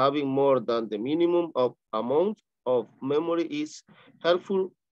 Having more than the minimum amount of memory is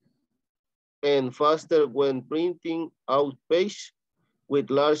helpful and faster when printing out pages with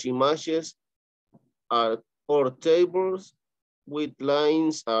large images or tables with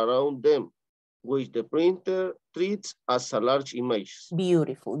lines around them, which the printer treats as a large image.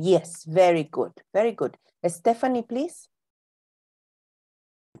 Beautiful. Yes, very good. Very good. Stephanie, please.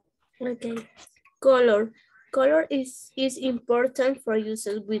 Okay. Color. Color is important for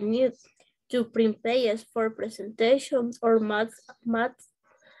users with need to print pages for presentations or math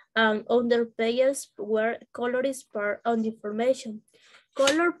and other pages where color is part of the information.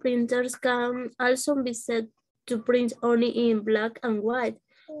 Color printers can also be set to print only in black and white.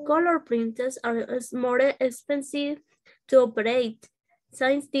 Color printers are more expensive to operate.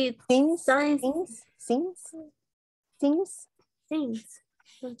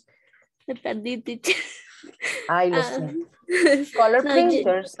 Me perdí, teacher. Ay, lo siento. Color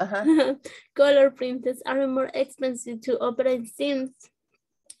printers. Color printers are more expensive to operate since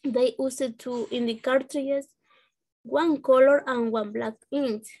they use in the cartridges one color and one black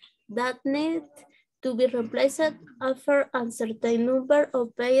ink that need to be replaced after a certain number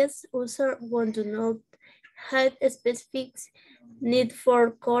of pages. Users want to not have a specific need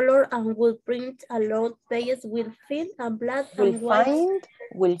for color and will print a lot of pages will fill a black and white.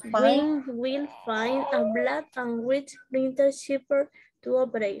 Will find a black and white printer cheaper to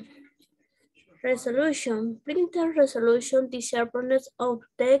operate. Resolution. Printer resolution, the sharpness of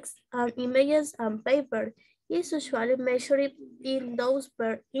text and images and paper is usually measured in those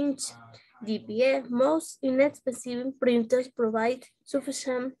per inch. dpi. Most inexpensive printers provide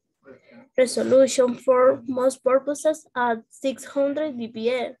sufficient resolution for most purposes at 600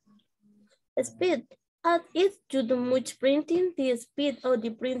 dpi. Speed. As if you do much printing, the speed of the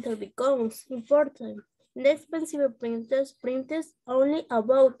printer becomes important. Inexpensive printers print only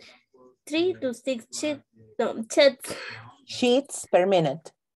about 3 to 6 sheets per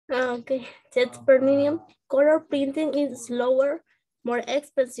minute. Okay, sheets per minute. Color printing is slower. More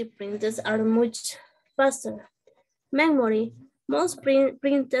expensive printers are much faster. Memory. Most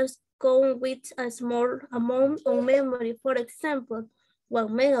printers come with a small amount of memory. For example, 1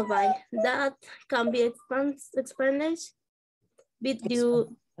 megabyte that can be expanded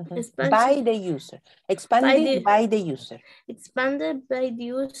by the user. Expanded by the user. Expanded by the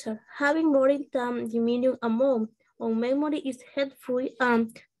user. Having more than the minimum amount of memory is helpful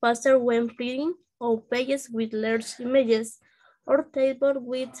and faster when printing of pages with large images or tables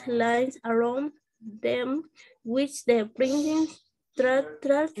with lines around them, which the printing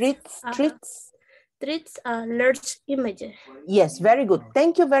treats a large image. Yes, very good.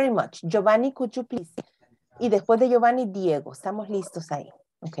 Thank you very much. Giovanni, could you please? Y después de Giovanni, Diego. Estamos listos ahí.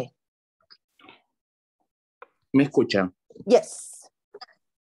 Okay. ¿Me escuchan? Yes.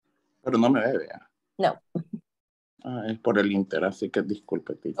 Pero no me ve, vea. No. Es por el Inter, así que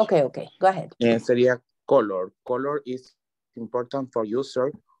disculpe. Teacher. Okay. Go ahead. Sería color. Color is important for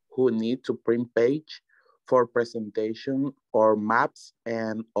users who need to print page for presentation or maps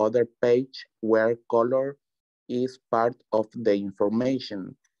and other page where color is part of the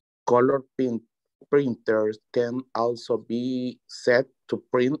information. Color printers can also be set to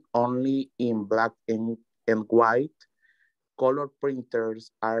print only in black and white. Color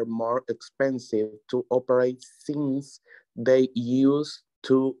printers are more expensive to operate since they use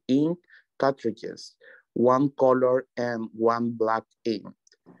 2 ink cartridges, 1 color and 1 black ink,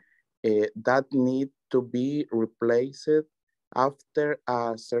 that need to be replaced after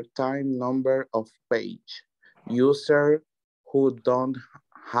a certain number of pages. Users who don't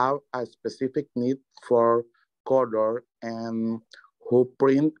have a specific need for color and who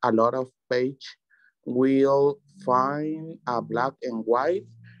print a lot of pages will find a black and white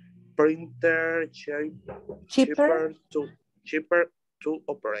printer cheaper to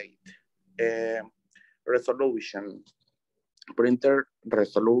operate. Resolution. Printer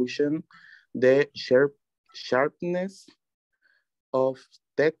resolution, the sharpness of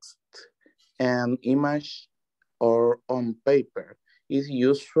text and image or on paper is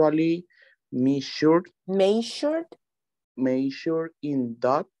usually measured in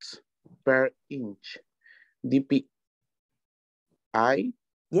dots per inch. DPI.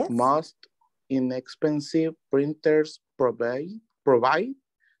 Yes. Most inexpensive printers provide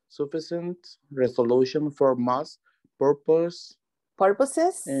sufficient resolution for mass purposes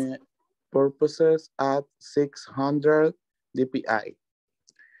at 600 dpi.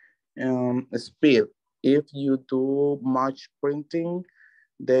 Speed. If you do much printing,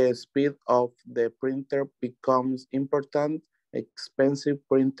 the speed of the printer becomes important. Expensive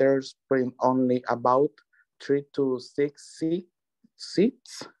printers print only about 3 to 6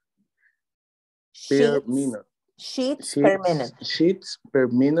 sheets per minute. Sheets per minute. Sheets per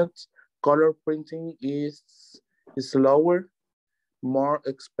minute. Color printing is slower. More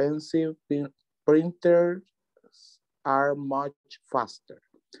expensive printers are much faster.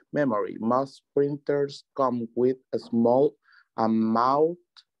 Memory. Most printers come with a small amount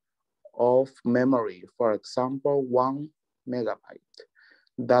of memory, for example, 1 megabyte,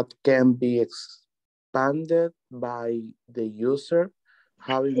 that can be expanded by the user.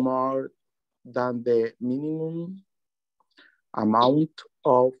 Having more than the minimum amount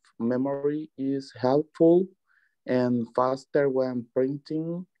of memory is helpful and faster when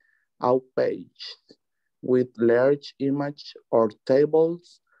printing out pages with large images or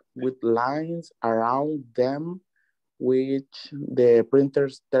tables with lines around them, which the printer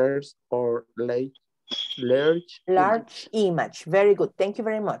stirs or large image. Very good. Thank you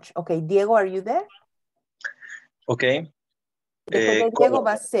very much. Okay, Diego, are you there? Okay. Después de Diego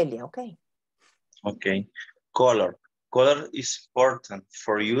va Celia, okay. Okay. Color. Color is important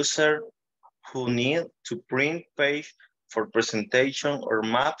for users who need to print page for presentation or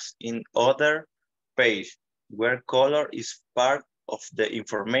maps in other page where color is part of the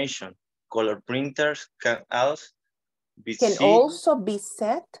information. Color printers can also be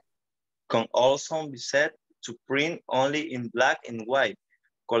set to print only in black and white.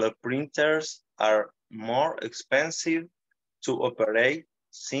 Color printers are more expensive to operate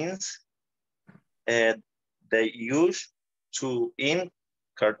since they use to ink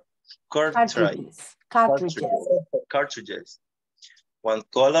cartridges. One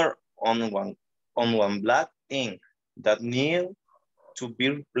color on one black ink that need to be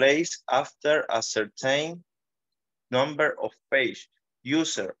replaced after a certain number of pages.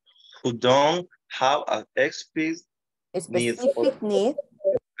 Users who don't have a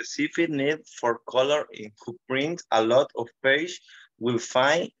specific need for color and who print a lot of pages will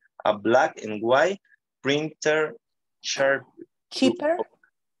find a black and white printer cheaper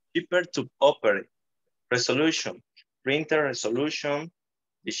to operate. Resolution. Printer resolution,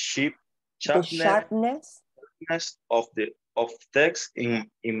 the sharpness of text in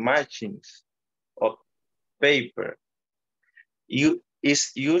images of paper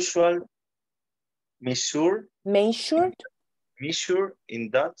is usually measured in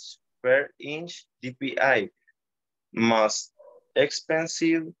dots per inch dpi. Most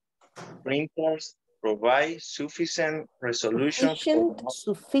expensive printers provide sufficient resolution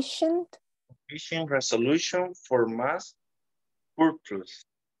for mass purpose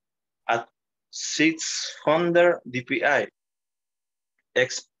at 600 dpi.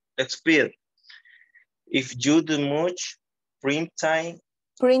 Speed. If you do much printing,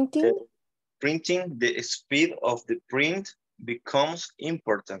 the speed of the print becomes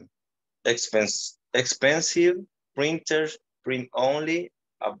important. Expensive printers print only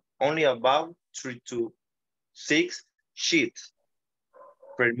about 3 to 6 sheets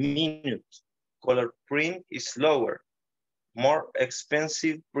per minute. Color print is slower. More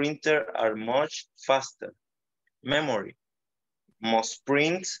expensive printers are much faster. Memory. Most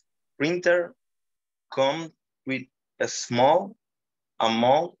printers come with a small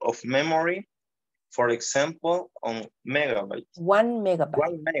amount of memory, for example, on megabyte. 1 megabyte.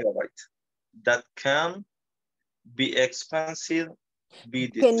 1 megabyte. That can be expanded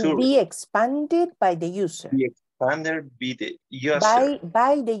by the user. By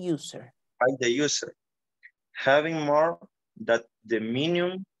the user. Having more than the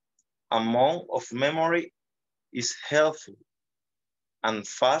minimum amount of memory is helpful and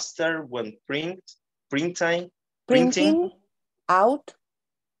faster when printing out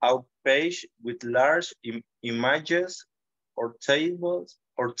page with large images or tables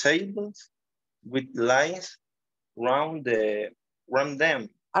with lines around them.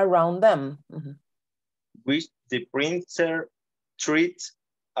 Mm-hmm. Which the printer treats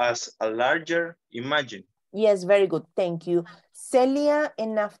as a larger image. Yes, very good. Thank you. Celia,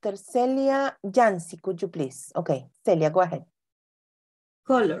 and after Celia, Jancy, could you please? Okay, Celia, go ahead.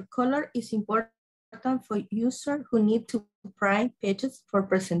 Color. Color is important for users who need to print pages for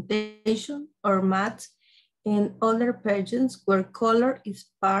presentation or maps and other pages where color is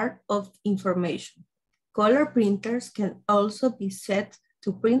part of information. Color printers can also be set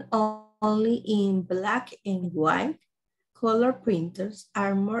to print only in black and white, color printers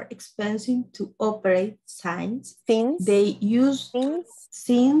are more expensive to operate since they use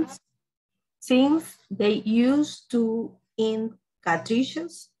to ink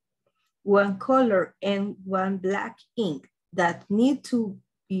cartridges, one color and one black ink that need to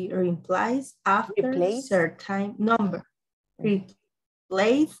be replaced after certain number.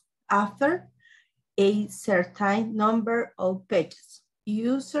 Replaced after a certain number of pages.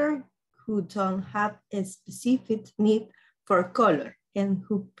 Users who don't have a specific need for color and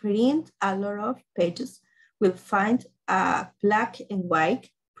who print a lot of pages will find a black and white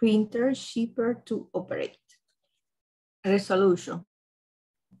printer cheaper to operate. Resolution.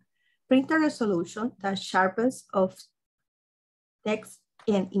 Printer resolution, the sharpness of text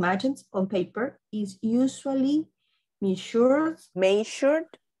and images on paper, is usually measured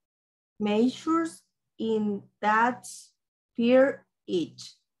in that per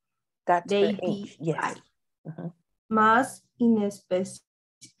inch. Yes. Most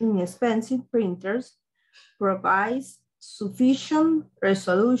inexpensive printers provide sufficient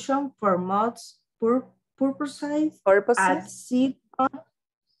resolution for most purposes at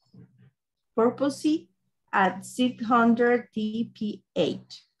 600 dpi.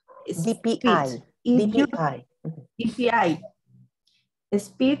 Speed,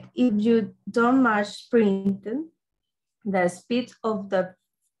 if you don't match printing, the speed of the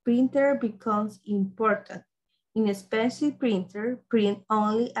printer becomes important. Inexpensive printer print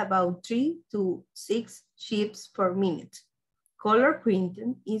only about 3 to 6 sheets per minute. Color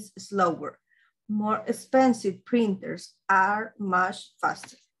printing is slower. More expensive printers are much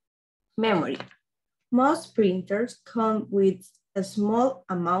faster. Memory. Most printers come with a small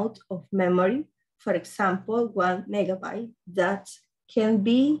amount of memory, for example, 1 megabyte, that can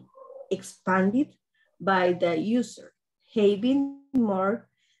be expanded by the user. Having more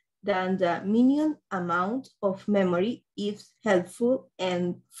than the minimum amount of memory is helpful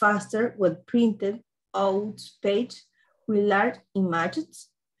and faster when printed out page with large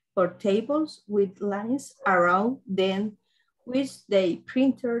images or tables with lines around them, which the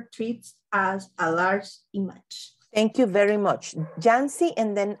printer treats as a large image. Thank you very much. Jancy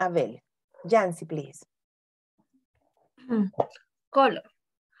and then Abel. Jancy, please. Color.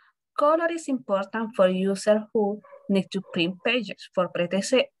 Color is important for users who need to print pages for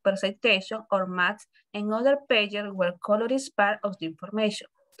presentation or maps and other pages where color is part of the information.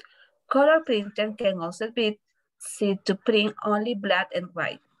 Color printer can also be set to print only black and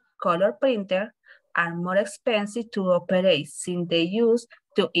white. Color printers are more expensive to operate since they use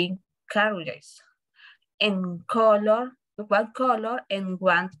to ink cartridges and one color and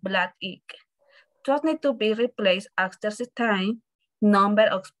one black ink. Those need to be replaced after a certain number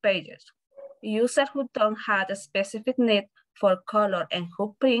of pages. Users who don't have a specific need for color and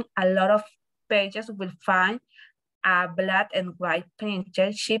who print a lot of pages will find a black and white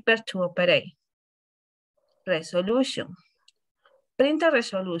printer cheaper to operate. Resolution. Printer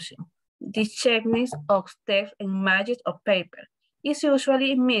resolution. The thickness of text and images of paper is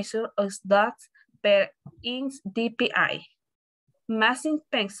usually measured as dots per inch dpi. Massive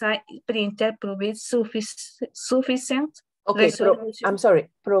pencil printer provides sufficient resolution. I'm sorry,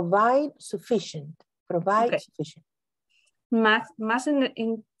 provide sufficient. Sufficient.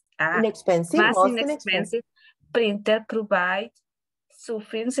 Inexpensive printer provides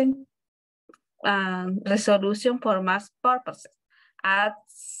sufficient resolution for mass purposes at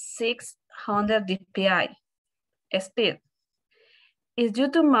 600 dpi. Speed. If you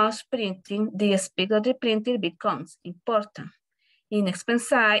do mouse printing, the speed of the printer becomes important.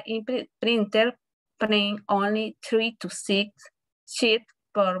 Inexpensive printer print only 3 to 6 sheets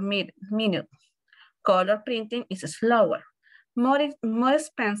per minute. Color printing is slower. More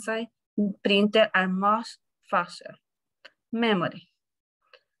expensive printers are much faster. Memory.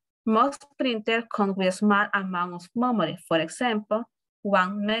 Most printers come with a small amount of memory, for example,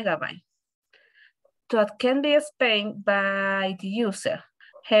 1 megabyte. That can be spent by the user.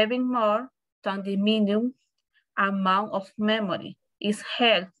 Having more than the minimum amount of memory is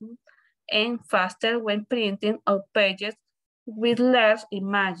helpful and faster when printing out pages with large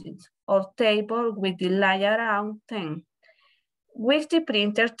images or tables with the layer around them, which the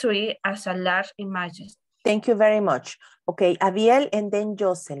printer treats as a large images. Thank you very much. Okay, Abiel and then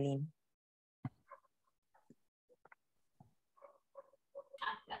Jocelyn.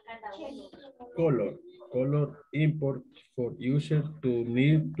 Color. Color import for user to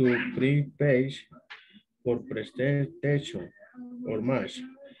need to print page for presentation or match.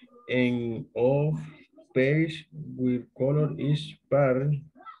 And of page with color is part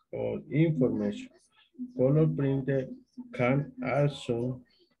of information. Color printer can also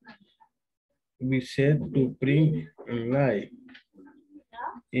we set to print online.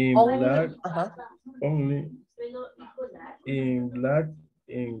 In black, only in black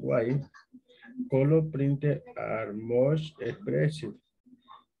and white, color printed are most expressive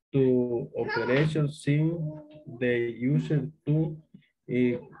to operations since they use two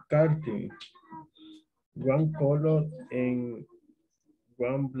cartoons, one color and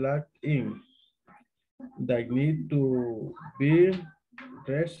one black ink that need to be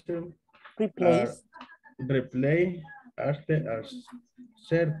replaced after a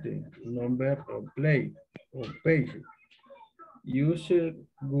certain number of pages. User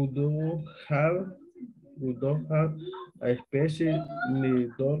would have a special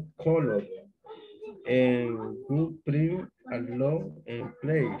need color and would print along in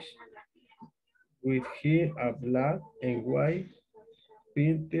place. With here a black and white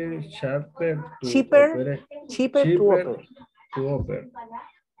printer cheaper to operate.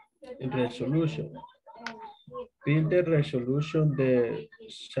 Resolution. Printer resolution the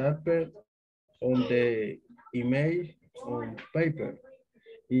sharper on the image on paper.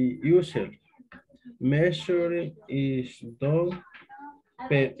 User measuring is done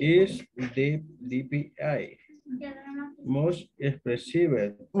per is the DPI. Most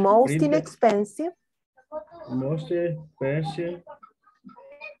expressive. Most inexpensive. Most expensive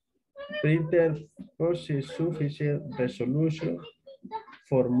printer possesses sufficient resolution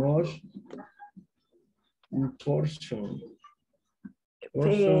for most person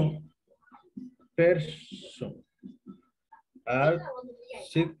at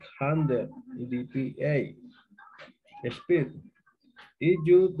 600 dpa speed. If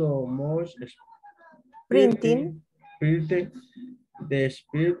you do most printing, the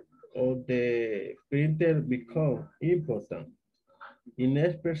speed of the printer become important.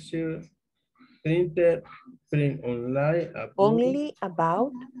 Inexpensive printer print online only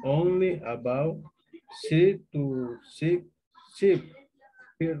about 6 to 6 sheets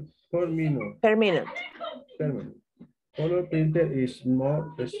per minute. Per minute. Color printer is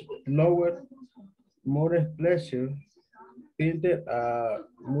more slower, more expressive. Printer are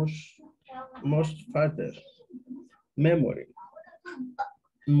much faster. Memory.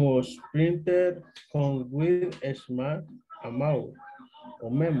 Most printer come with a small amount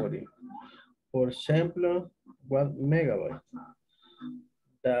of memory. For example, 1 megabyte.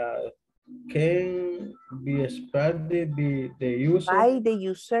 That can be expanded by the user.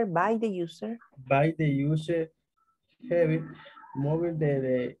 By the user having moving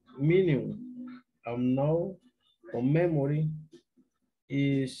the minimum amount of memory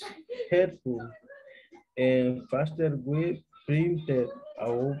is helpful and faster with printed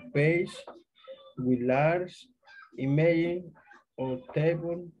out page with large image or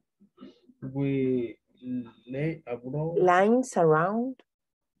table with lines around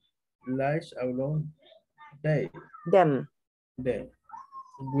them.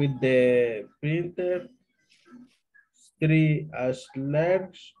 With the printer as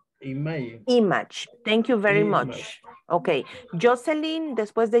large image. Thank you very much. Ok. Jocelyn,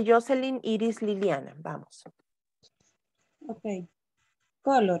 después de Jocelyn, Iris Liliana. Vamos. Okay.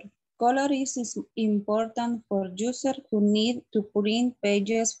 Color. Color is important for users who need to print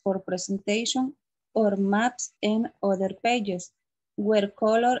pages for presentation or maps and other pages, where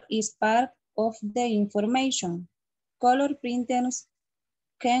color is part of the information. Color printers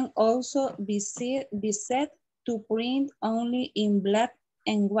can also be set to print only in black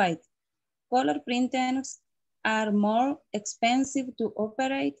and white. Color printers are more expensive to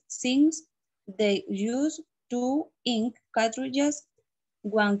operate since they use two ink cartridges,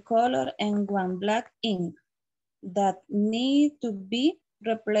 one color and one black ink, that need to be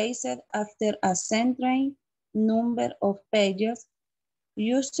replaced after a certain number of pages.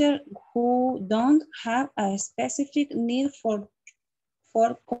 Users who don't have a specific need for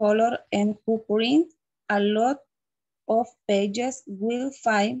color and who print a lot of pages will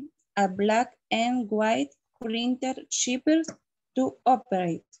find a black and white printer cheaper to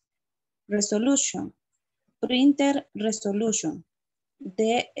operate. Resolution. Printer resolution.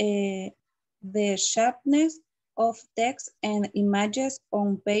 The sharpness of text and images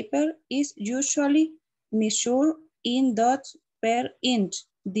on paper is usually measured in dots per inch,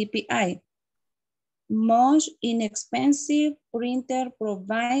 DPI. Most inexpensive printer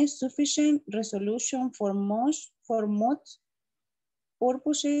provides sufficient resolution for most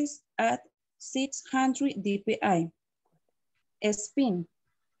purposes at 600 dpi. Spin.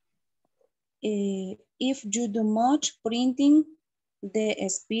 If you do much printing, the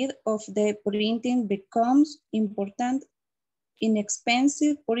speed of the printing becomes important.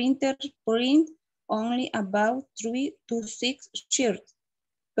 Inexpensive printers print only about 3 to 6 sheets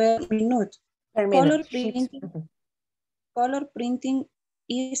per minute. Per Color minute. printing, color printing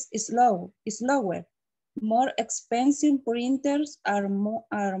is slower. More expensive printers are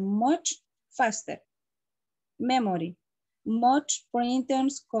much faster. Memory. Much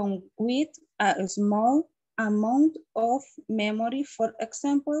printers come with a small amount of memory, for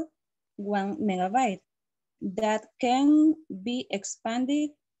example, 1 megabyte, that can be expanded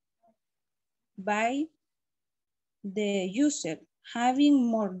by the user. Having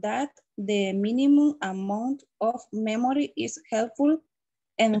more than the minimum amount of memory is helpful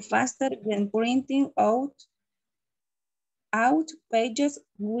and faster when printing out pages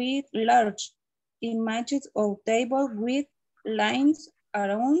with large images or tables with lines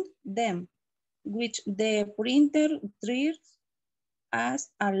around them, which the printer treats as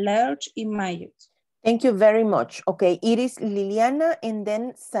a large image. Thank you very much. Okay, Iris, Liliana, and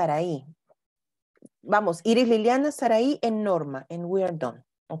then Sarai. Vamos, Iris, Liliana, Sarai, and Norma, and we are done.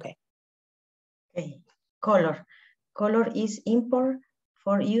 Okay. Okay, color. Color is important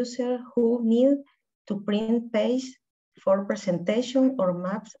for users who need to print pages for presentation or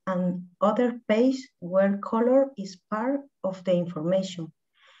maps and other pages where color is part of the information.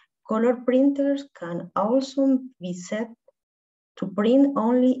 Color printers can also be set to print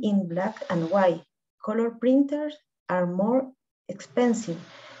only in black and white. Color printers are more expensive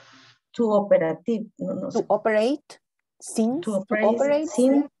to operate since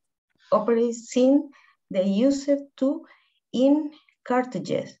they use it to in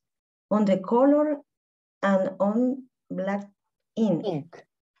cartridges on the color and on black ink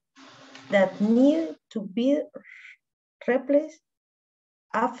that need to be replaced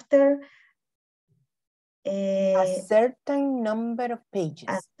after a certain number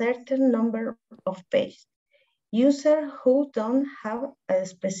of pages. Users who don't have a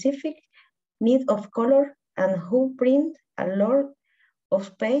specific need of color and who print a lot of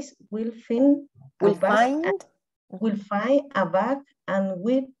space will find a bag and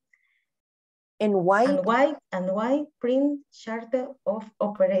with white print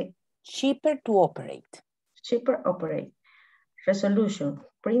cheaper to operate. Resolution,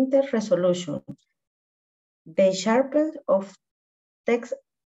 printer resolution. The sharpness of text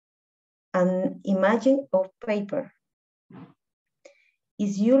and imaging of paper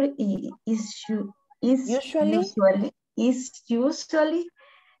is usually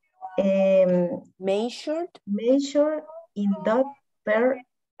measured in dot per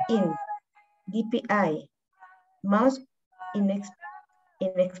inch, DPI. Most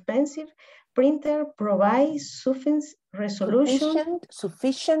inexpensive printer provides sufficient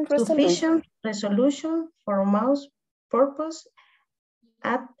resolution for mouse purpose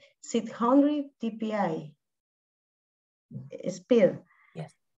at 600 dpi speed.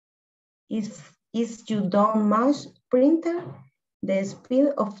 Yes. If you don't mouse printer, the speed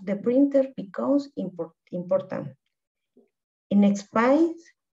of the printer becomes important. Inexpensive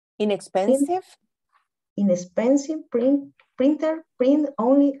printer print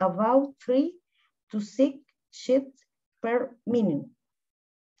only about 3 to 6 sheets per minute.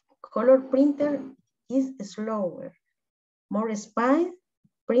 Color printer is slower. More spine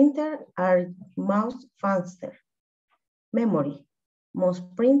printer are much faster. Memory. Most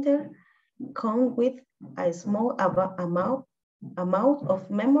printers come with a small amount of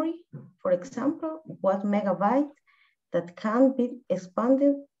memory, for example, 1 megabyte, that can be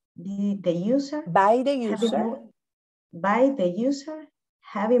expanded by the user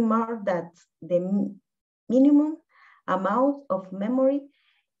having more than the minimum amount of memory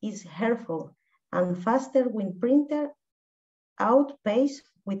is helpful and faster when printed out page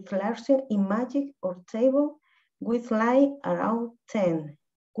with larger image or table with line around 10,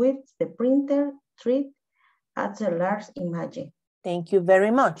 with the printer treat as a large image. Thank you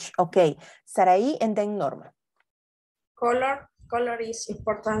very much. Okay, Sarai and then Norma. Color is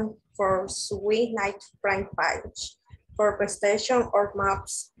important for we need to print page for presentation or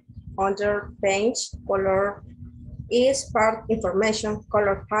maps on their page. Color is part information.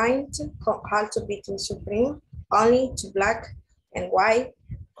 Color print has to be to print only to black and white.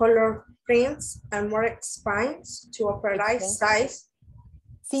 Color prints are more expensive to operate size.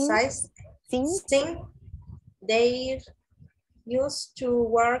 They used to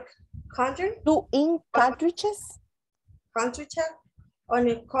work ink cartridges on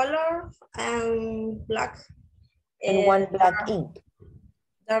a color and black and one black ink.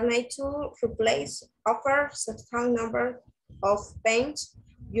 They need to replace offer certain number of paint.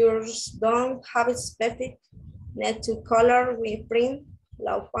 Yours don't have a specific need to color with print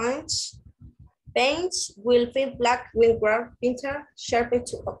low punch. Paint will fit black with gray printer sharpened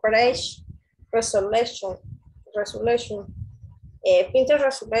to operate resolution. Printer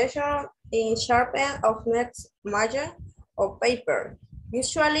resolution in sharpen of next margin of paper,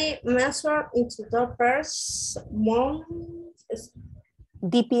 usually measured into dollars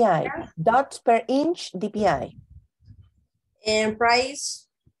DPI, dots per inch DPI. And price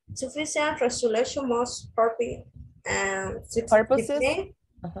sufficient resolution most purposes.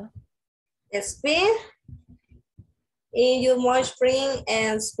 Speed in you much print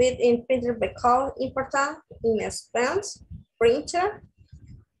and speed in printer become important in expense printer.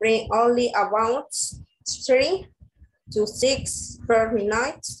 Print only about 3 to 6 per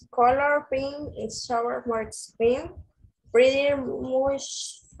minute. Color print is shower more expensive. Pretty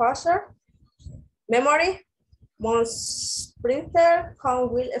much faster. Memory. Most printer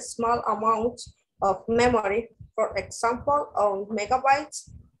come with a small amount of memory. For example, on megabytes,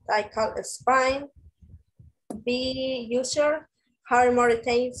 I call a spine. B user hardware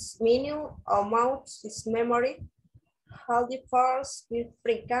retains minimum amount is memory. How the parts with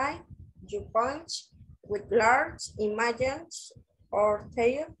free guide, you punch with large images or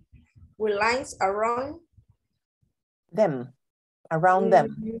tail with lines around them.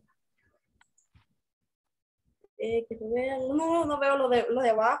 Them. No veo lo de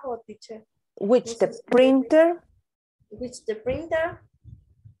abajo, teacher. Which the printer? Which the printer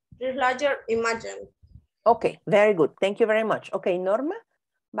is larger imagine. Okay, very good. Thank you very much. Okay, Norma,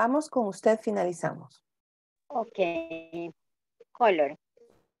 vamos con usted, finalizamos. Okay, color.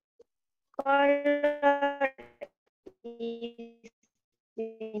 Color is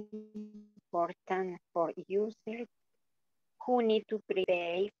important for users who need to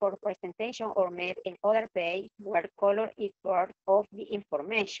prepare for presentation or make in other page where color is part of the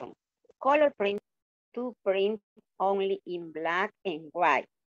information. Color print to print only in black and white.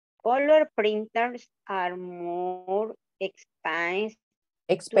 Color printers are more expensive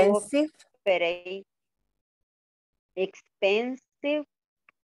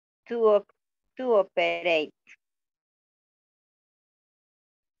to operate.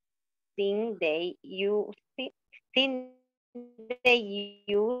 Since they use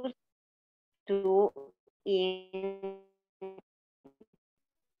to in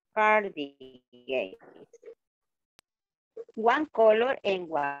cardigans. One color and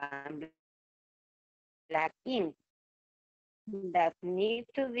one black ink that need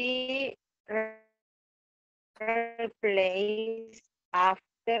to be replaced after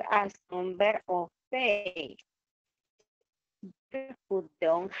a number of pages. Who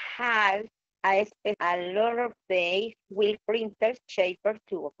don't have a lot of page will printers cheaper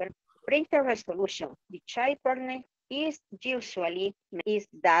to open. Printer resolution. The cheapness is usually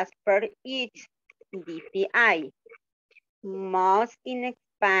that per each DPI. Most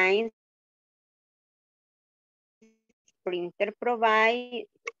inexpensive printer provide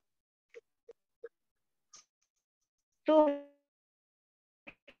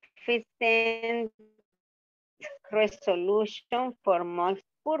sufficient resolution for most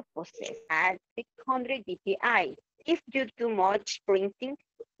purposes at 600 dpi. If you do much printing,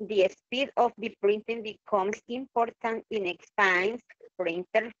 the speed of the printing becomes important. In expensive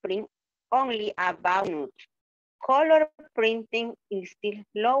printer print only about minutes. Color printing is still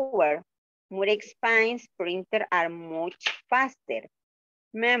lower. More expensive printers are much faster.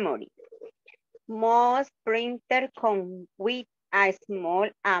 Memory. Most printers come with a small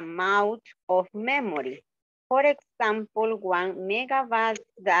amount of memory. For example, 1 megabyte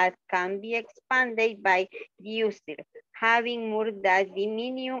that can be expanded by the user, having more than the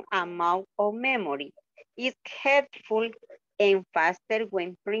minimum amount of memory. Is helpful and faster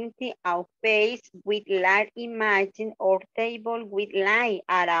when printing out pages with large images or table with lines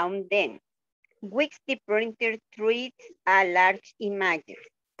around them, which the printer treats as large images.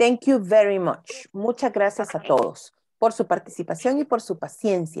 Thank you very much. Muchas gracias a todos por su participación y por su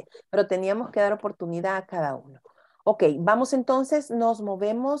paciencia, pero teníamos que dar oportunidad a cada uno. Ok, vamos entonces, nos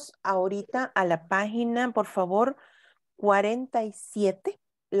movemos ahorita a la página, por favor, 47.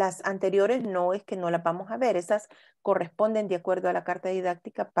 Las anteriores no es que no las vamos a ver, esas corresponden de acuerdo a la carta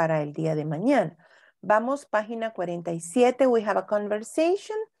didáctica para el día de mañana. Vamos, página 47, we have a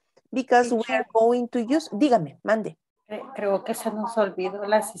conversation because we are going to use, dígame, mande. Creo que se nos olvidó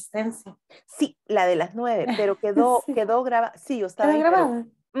la asistencia. Sí, la de las 9, pero quedó, sí. Quedó grabada. Sí, yo estaba ahí. ¿Grabada?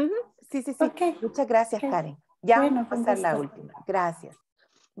 Pero... Sí. Okay. Muchas gracias, Karen. Ya vamos a pasar la última. Gracias.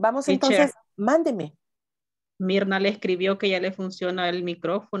 Vamos entonces, mándeme. Mirna le escribió que ya le funciona el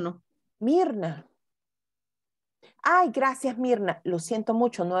micrófono. Mirna. Ay, gracias, Mirna. Lo siento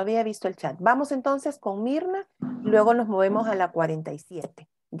mucho, no había visto el chat. Vamos entonces con Mirna, luego nos movemos a la 47.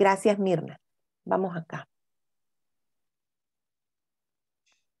 Gracias, Mirna. Vamos acá.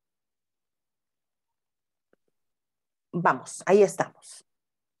 Vamos, ahí estamos.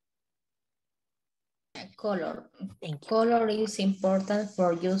 Color. Color is important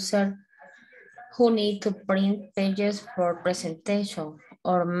for users who need to print pages for presentation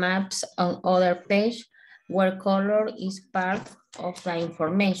or maps on other page where color is part of the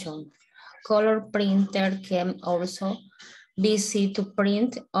information. Color printer can also be seen to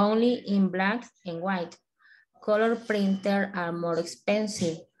print only in black and white. Color printers are more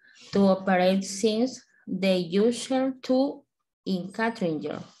expensive to operate since they usually two in cartridge,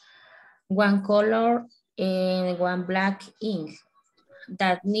 one color and one black ink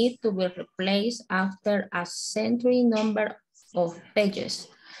that need to be replaced after a century number of pages.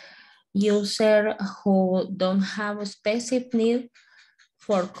 Users who don't have a specific need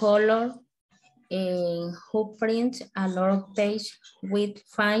for color and who print a lot of page will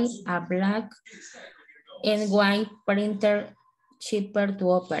find a black and white printer cheaper to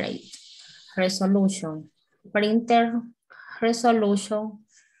operate. Resolution. Printer resolution.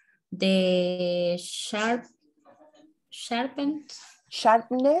 The sharpness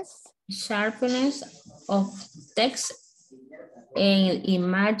of text and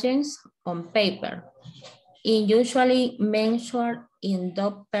images on paper is usually measured in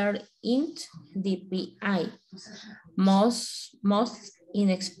Doppler inch DPI. Most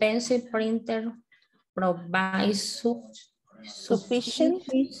inexpensive printer provides sufficient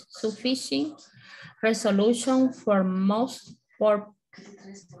resolution for most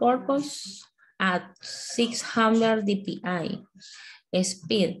purpose at 600 dpi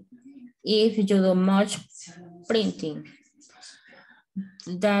speed. If you do much printing,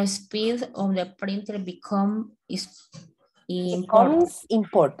 the speed of the printer becomes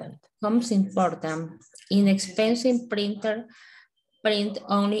important. Inexpensive printer print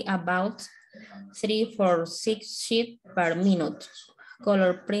only about 3 or 6 sheets per minute.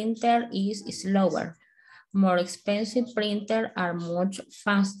 Color printer is slower. More expensive printers are much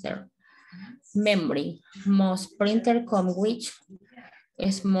faster. Memory. Most printers come with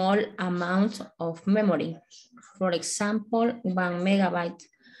a small amount of memory. For example, 1 megabyte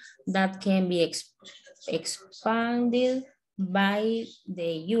that can be expanded by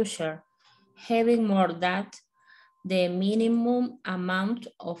the user, having more than the minimum amount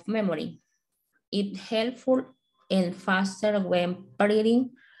of memory. It's helpful and faster when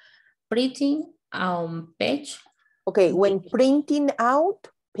printing on page. Okay, when printing out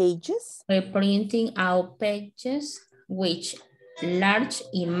pages? When printing out pages with large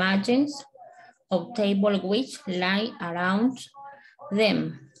images of table which lie around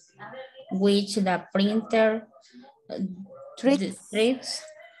them, which the printer treats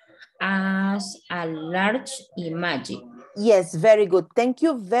as a large image. Yes, very good. Thank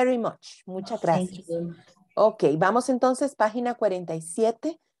you very much. Muchas gracias. Ok, vamos entonces, página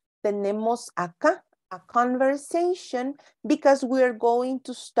 47. Tenemos acá a conversation because we're going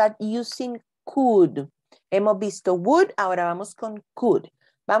to start using could. Hemos visto would, ahora vamos con could.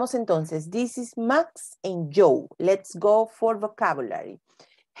 Vamos entonces, this is Max and Joe. Let's go for vocabulary.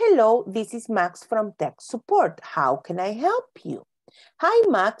 Hello, this is Max from Tech Support. How can I help you? Hi,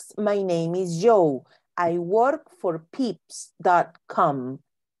 Max. My name is Joe. I work for peeps.com.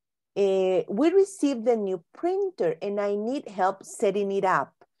 We received a new printer and I need help setting it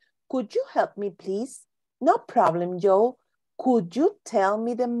up. Could you help me, please? No problem, Joe. Could you tell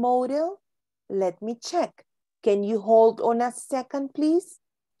me the model? Let me check. Can you hold on a second, please?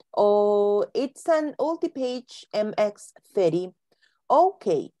 Oh, it's an Ultipage MX30.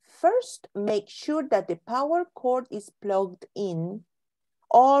 Okay, first make sure that the power cord is plugged in.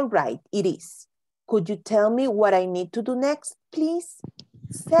 All right, it is. Could you tell me what I need to do next, please?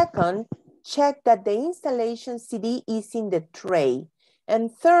 Second, check that the installation CD is in the tray.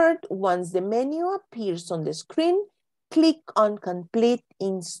 And third, once the menu appears on the screen, click on Complete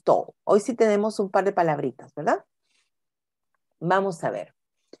Install. Hoy sí tenemos un par de palabritas, ¿verdad? Vamos a ver.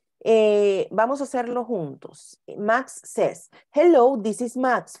 Vamos a hacerlo juntos. Max says, hello, this is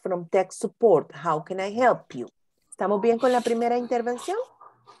Max from Tech Support. How can I help you? ¿Estamos bien con la primera intervención?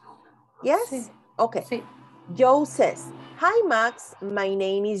 Yes? Sí. Okay. Sí. Joe says, hi, Max. My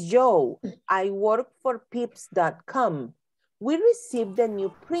name is Joe. I work for peeps.com. We received a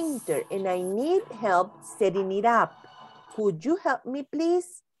new printer and I need help setting it up. Could you help me,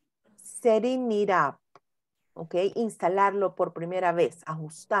 please? Setting it up. Ok, instalarlo por primera vez,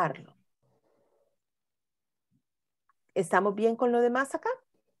 ajustarlo. ¿Estamos bien con lo demás acá?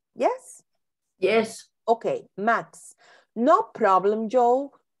 Yes? Yes. Ok, Max. No problem,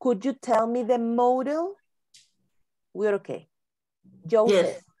 Joe. Could you tell me the model? We're okay. Joe yes.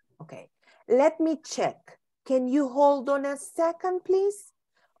 says, okay. Let me check. Can you hold on a second, please?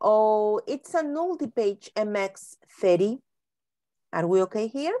 Oh, it's an Ultipage MX30. Are we okay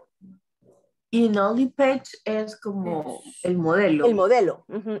here? In only page es como el modelo. El modelo.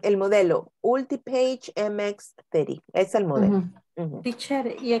 El modelo. Ultipage MX30. Es el modelo.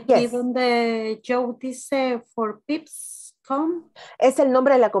 Teacher, y aquí donde Joe dice for pips.com. Es el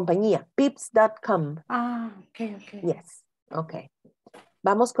nombre de la compañía. Pips.com. Ah, ok. Yes. Ok.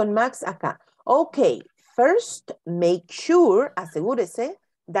 Vamos con Max acá. Ok. First, make sure, asegúrese,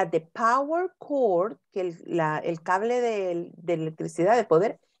 that the power cord, que el cable de electricidad, de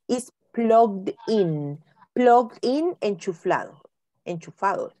poder, is plugged in. Plugged in, enchufado.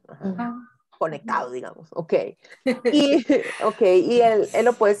 Enchufado. Conectado, digamos. Ok. Y el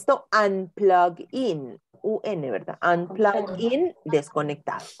opuesto, unplug in. UN, ¿verdad? Unplug in,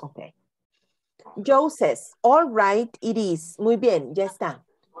 desconectado. Ok. Joe says, all right, it is. Muy bien, ya está.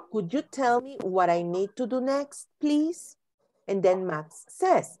 Could you tell me what I need to do next, please? And then Max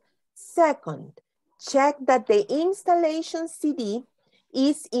says, second, check that the installation CD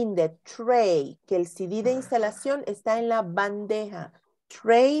is in the tray, que el CD de instalación está en la bandeja.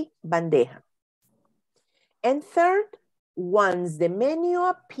 Tray, bandeja. And third, once the menu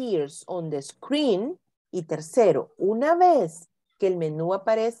appears on the screen, y tercero, una vez que el menú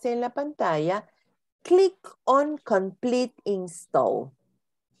aparece en la pantalla, click on complete install.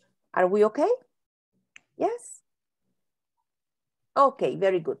 Are we okay? Yes? Okay,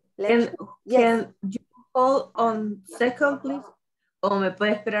 very good. Can you hold on second, please? O me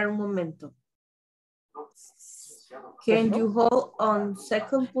puede esperar un momento. Can you hold on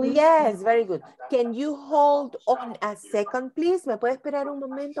second, please? Yes, very good. Can you hold on a second, please? ¿Me puede esperar un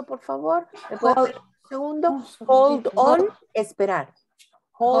momento, por favor? ¿Me puede esperar un segundo? Hold on, esperar.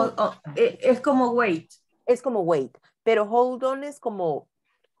 Hold on. Es como wait. Es como wait, pero hold on es como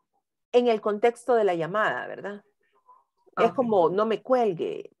en el contexto de la llamada, ¿verdad? Okay. Es como no me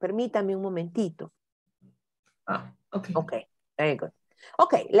cuelgue, permítame un momentito. Okay, very good.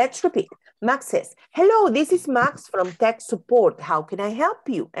 Okay, let's repeat. Max says, hello, this is Max from tech support. How can I help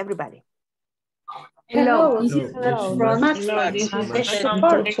you, everybody? Hello, this is from Max from tech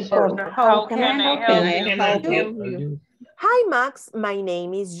support. How can I help you? Hi, Max. My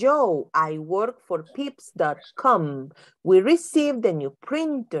name is Joe. I work for pips.com. We received a new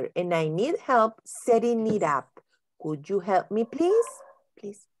printer and I need help setting it up. Could you help me, please?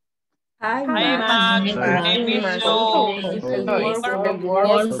 Please. Hi, Max. My name is Joe. We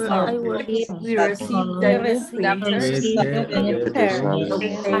received the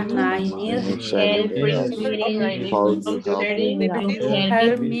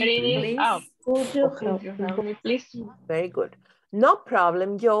please? Very good. No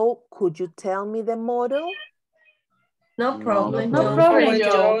problem, Joe. Could you tell me the model? No problem,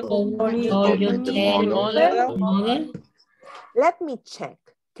 Joe. Let me check.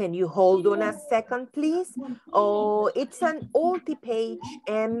 Can you hold on a second, please? Oh, it's an Ultipage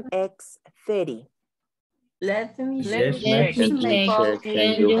MX30. Let me check. Can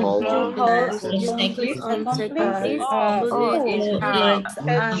you hold on a second, please?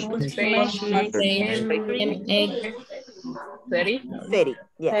 Thirty,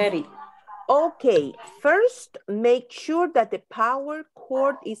 yes. 30. Okay, first make sure that the power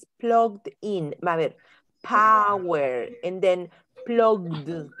cord is plugged in. A ver, power, and then plugged,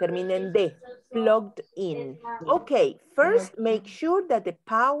 termina en D, plugged in. Okay, first make sure that the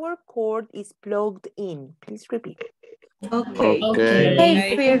power cord is plugged in. Please repeat. Okay.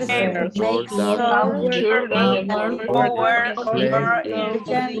 Okay. First, make sure that the power cord is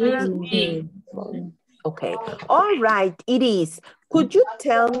Okay, all right, it is. Could you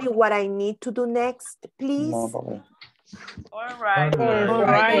tell me what I need to do next, please? All right.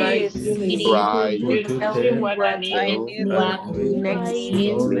 It is. Tell me what I need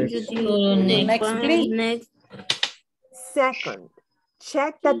Next. Second,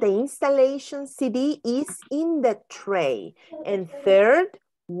 check that the installation CD is in the tray. And third,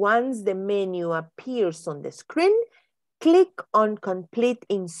 once the menu appears on the screen, click on complete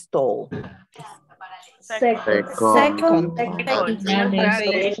install. Second,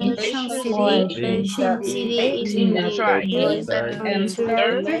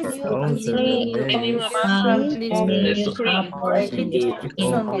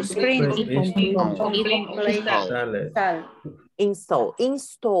 Install.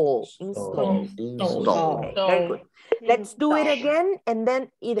 Okay, very good. Let's do it again and then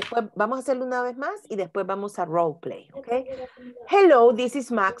y después vamos a hacerlo una vez más y después vamos a role play, okay? Hello, this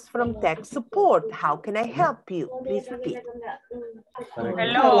is Max from tech support. How can I help you? Please repeat.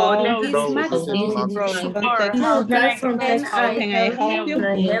 Hello, this is Max from tech support. How can I help you?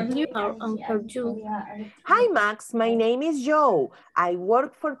 Hi, Max. My name is Joe. I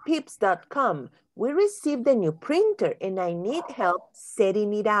work for pips.com. We received a new printer and I need help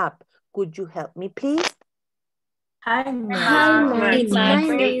setting it up. Could you help me, please? Hi, Hi, Max. Max. My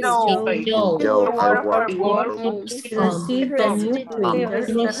name is Joe. Joe, I work Work for from Received a new printer.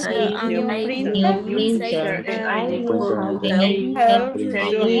 Receive I new printer. and I I need printer will and help help me,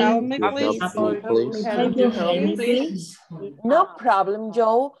 me, please. Can you help me, please? No problem,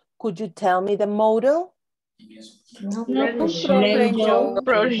 Joe. Could you tell me the model? No problem, Joe.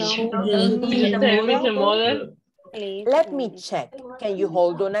 Let me check. Can you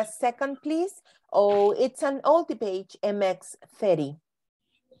hold on a second, please? Oh, it's an Ultipage MX30.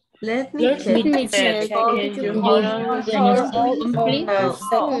 Let me check. Can you hold on please?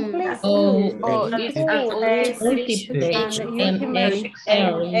 Oh, it's multi-page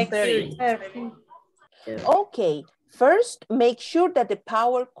MX30. Okay, first make sure that the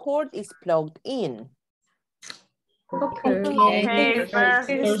power cord is plugged in. Okay,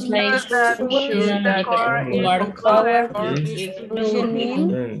 first make sure that the power is plugged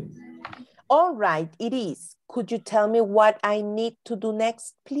in. All right, it is. Could you tell me what I need to do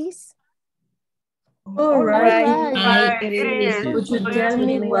next, please? All right. Could you tell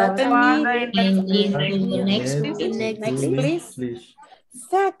me what I need to do next, please?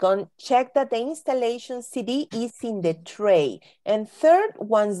 Second, check that the installation CD is in the tray. And third,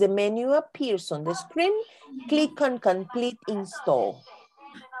 once the menu appears on the screen, click on Complete Install.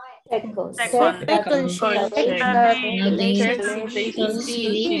 Second, check that the installation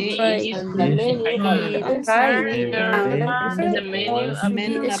CD is in the tray. And third, the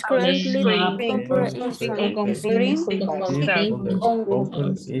menu is currently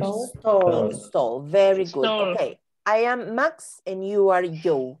Install. Very good. Okay. I am Max and you are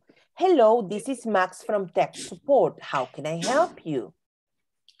Joe. Hello, this is Max from Tech Support. How can I help you?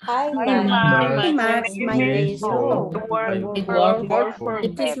 Hi, Max. My name is Joe.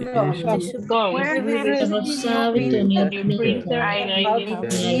 it is my support. New printer and I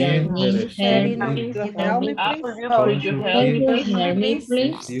Could you help me,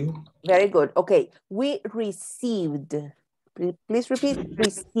 please? Very good. Okay, we received. Please repeat.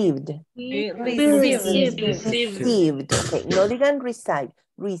 Received. Received. Okay, no digan reside.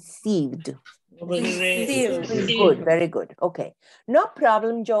 Received. Good, very good. Okay, no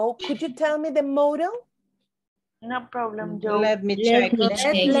problem, Joe. Could you tell me the model? No problem, Joe. Let me check.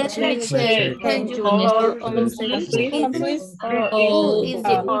 Let me check. Can you hold on a second, please? Oh, is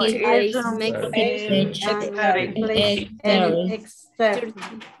the Expert.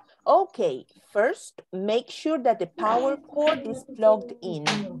 Okay, first, make sure that the power cord is plugged in.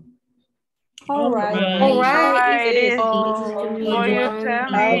 All right.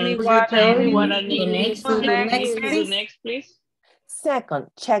 Tell me what I need to do next, please. Second,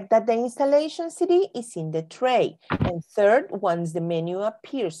 check that the installation CD is in the tray. And third, once the menu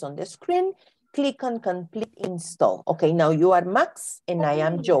appears on the screen, click on Complete Install. Okay, now you are Max and I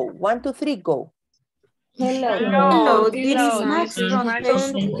am Joe. 1, 2, 3, go. Hello, this is Max from Tech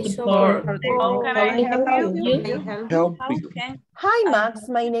Support. How can I help you? Hi, Max.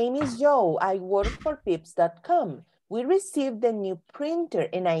 My name is Joe. I work for pips.com. We received a new printer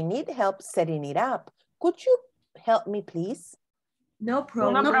and I need help setting it up. Could you help me, please? No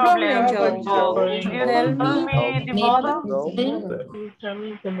problem, Joe. Tell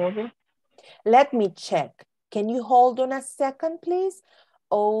me the model. Let me check. Can you hold on a second, please?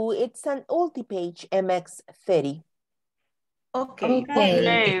 Oh, it's an Ultipage MX30. Okay.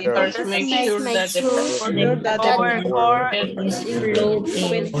 First make sure that the power cord is plugged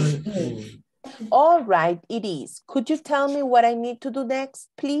in. All right, it is. Could you tell me what I need to do next,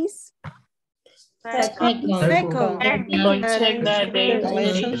 please? Second, check that the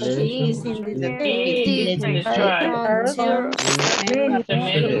installation is in the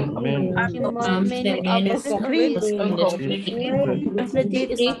Complete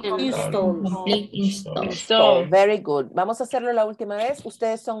install. Very good. Vamos a hacerlo la última vez.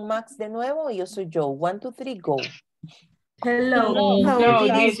 Ustedes son Max de nuevo y yo soy Joe. 1, 2, 3, go. Hello,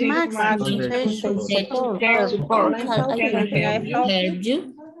 this is Max.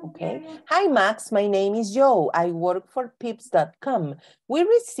 Okay. Hi, Max. My name is Joe. I work for pips.com. We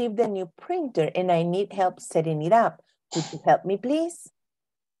received a new printer and I need help setting it up. Could you help me, please?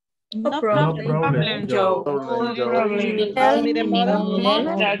 No problem, Joe. Tell me the model.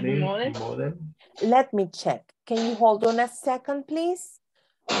 Let me check. Can you hold on a second, please?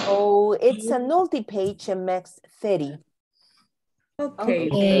 Oh, it's a multi-page MX30. Okay.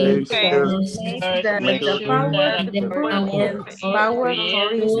 Make sure that the power is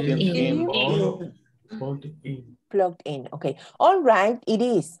plugged in. Okay. All right, it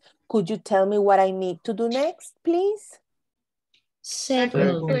is. Could you tell me what I need to do next, please?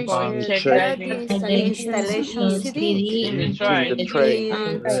 Second, check check the the installation CD in the tray.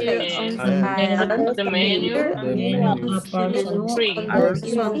 and cheer on And the menu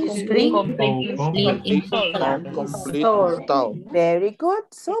complete install. Very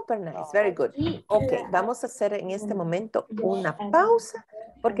good, super nice, very good. Ok, vamos a hacer en este momento una pausa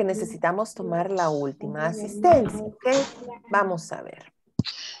porque necesitamos tomar la última asistencia, ok. Vamos a ver.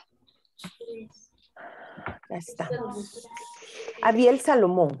 Ya estamos. Abiel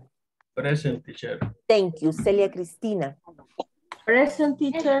Salomón. Present, teacher. Thank you. Celia Cristina. Present,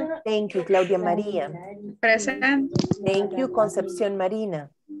 teacher. Thank you. Claudia María. Present. Thank you. Concepción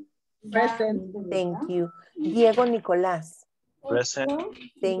Marina. Present. Thank you. Diego Nicolás. Present.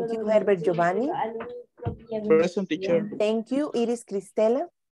 Thank you. Herbert Giovanni. Present, teacher. Thank you. Iris Cristela.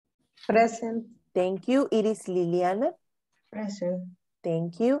 Present. Thank you. Iris Liliana. Present.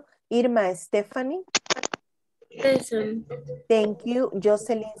 Thank you. Irma Stephanie. Present. Thank you.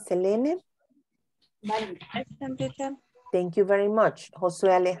 Jocelyn Selene. Present, teacher. Thank you very much.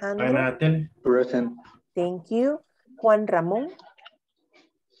 Josué Alejandro. Present. Thank you. Juan Ramón.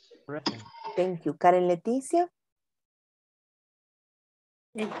 Present. Thank you. Karen Leticia.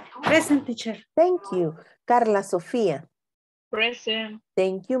 Present, teacher. Thank you. Carla Sofía. Present.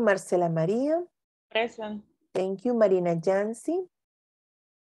 Thank you. Marcela María. Present. Thank you. Marina Yancy.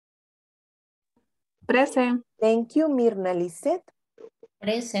 Present. Thank you. Mirna Lisette.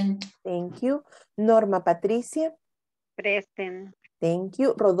 Present. Thank you. Norma Patricia. Present. Thank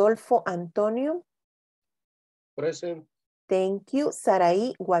you. Rodolfo Antonio. Present. Thank you.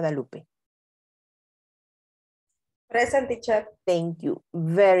 Saraí Guadalupe. Present, teacher. Thank you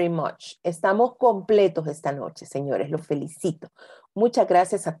very much. Estamos completos esta noche, señores. Los felicito. Muchas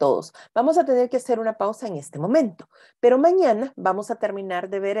gracias a todos. Vamos a tener que hacer una pausa en este momento, pero mañana vamos a terminar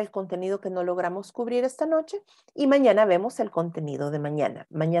de ver el contenido que no logramos cubrir esta noche y mañana vemos el contenido de mañana.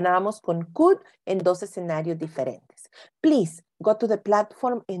 Mañana vamos con could en 2 escenarios diferentes. Please go to the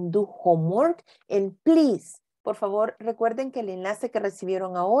platform and do homework and please, por favor, recuerden que el enlace que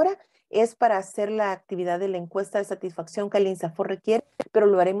recibieron ahora es para hacer la actividad de la encuesta de satisfacción que el INSAFORP requiere, pero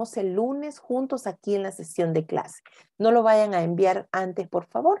lo haremos el lunes juntos aquí en la sesión de clase. No lo vayan a enviar antes, por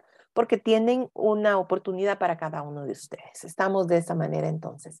favor, porque tienen una oportunidad para cada uno de ustedes. Estamos de esa manera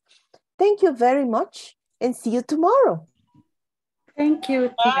entonces. Thank you very much and see you tomorrow. Thank you,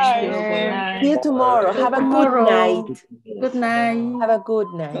 teacher. See you tomorrow. Have a good night. Good night. Have a good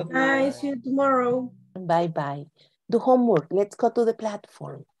night. Good night. See you tomorrow. Bye-bye. Do homework. Let's go to the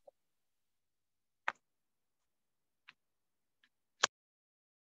platform.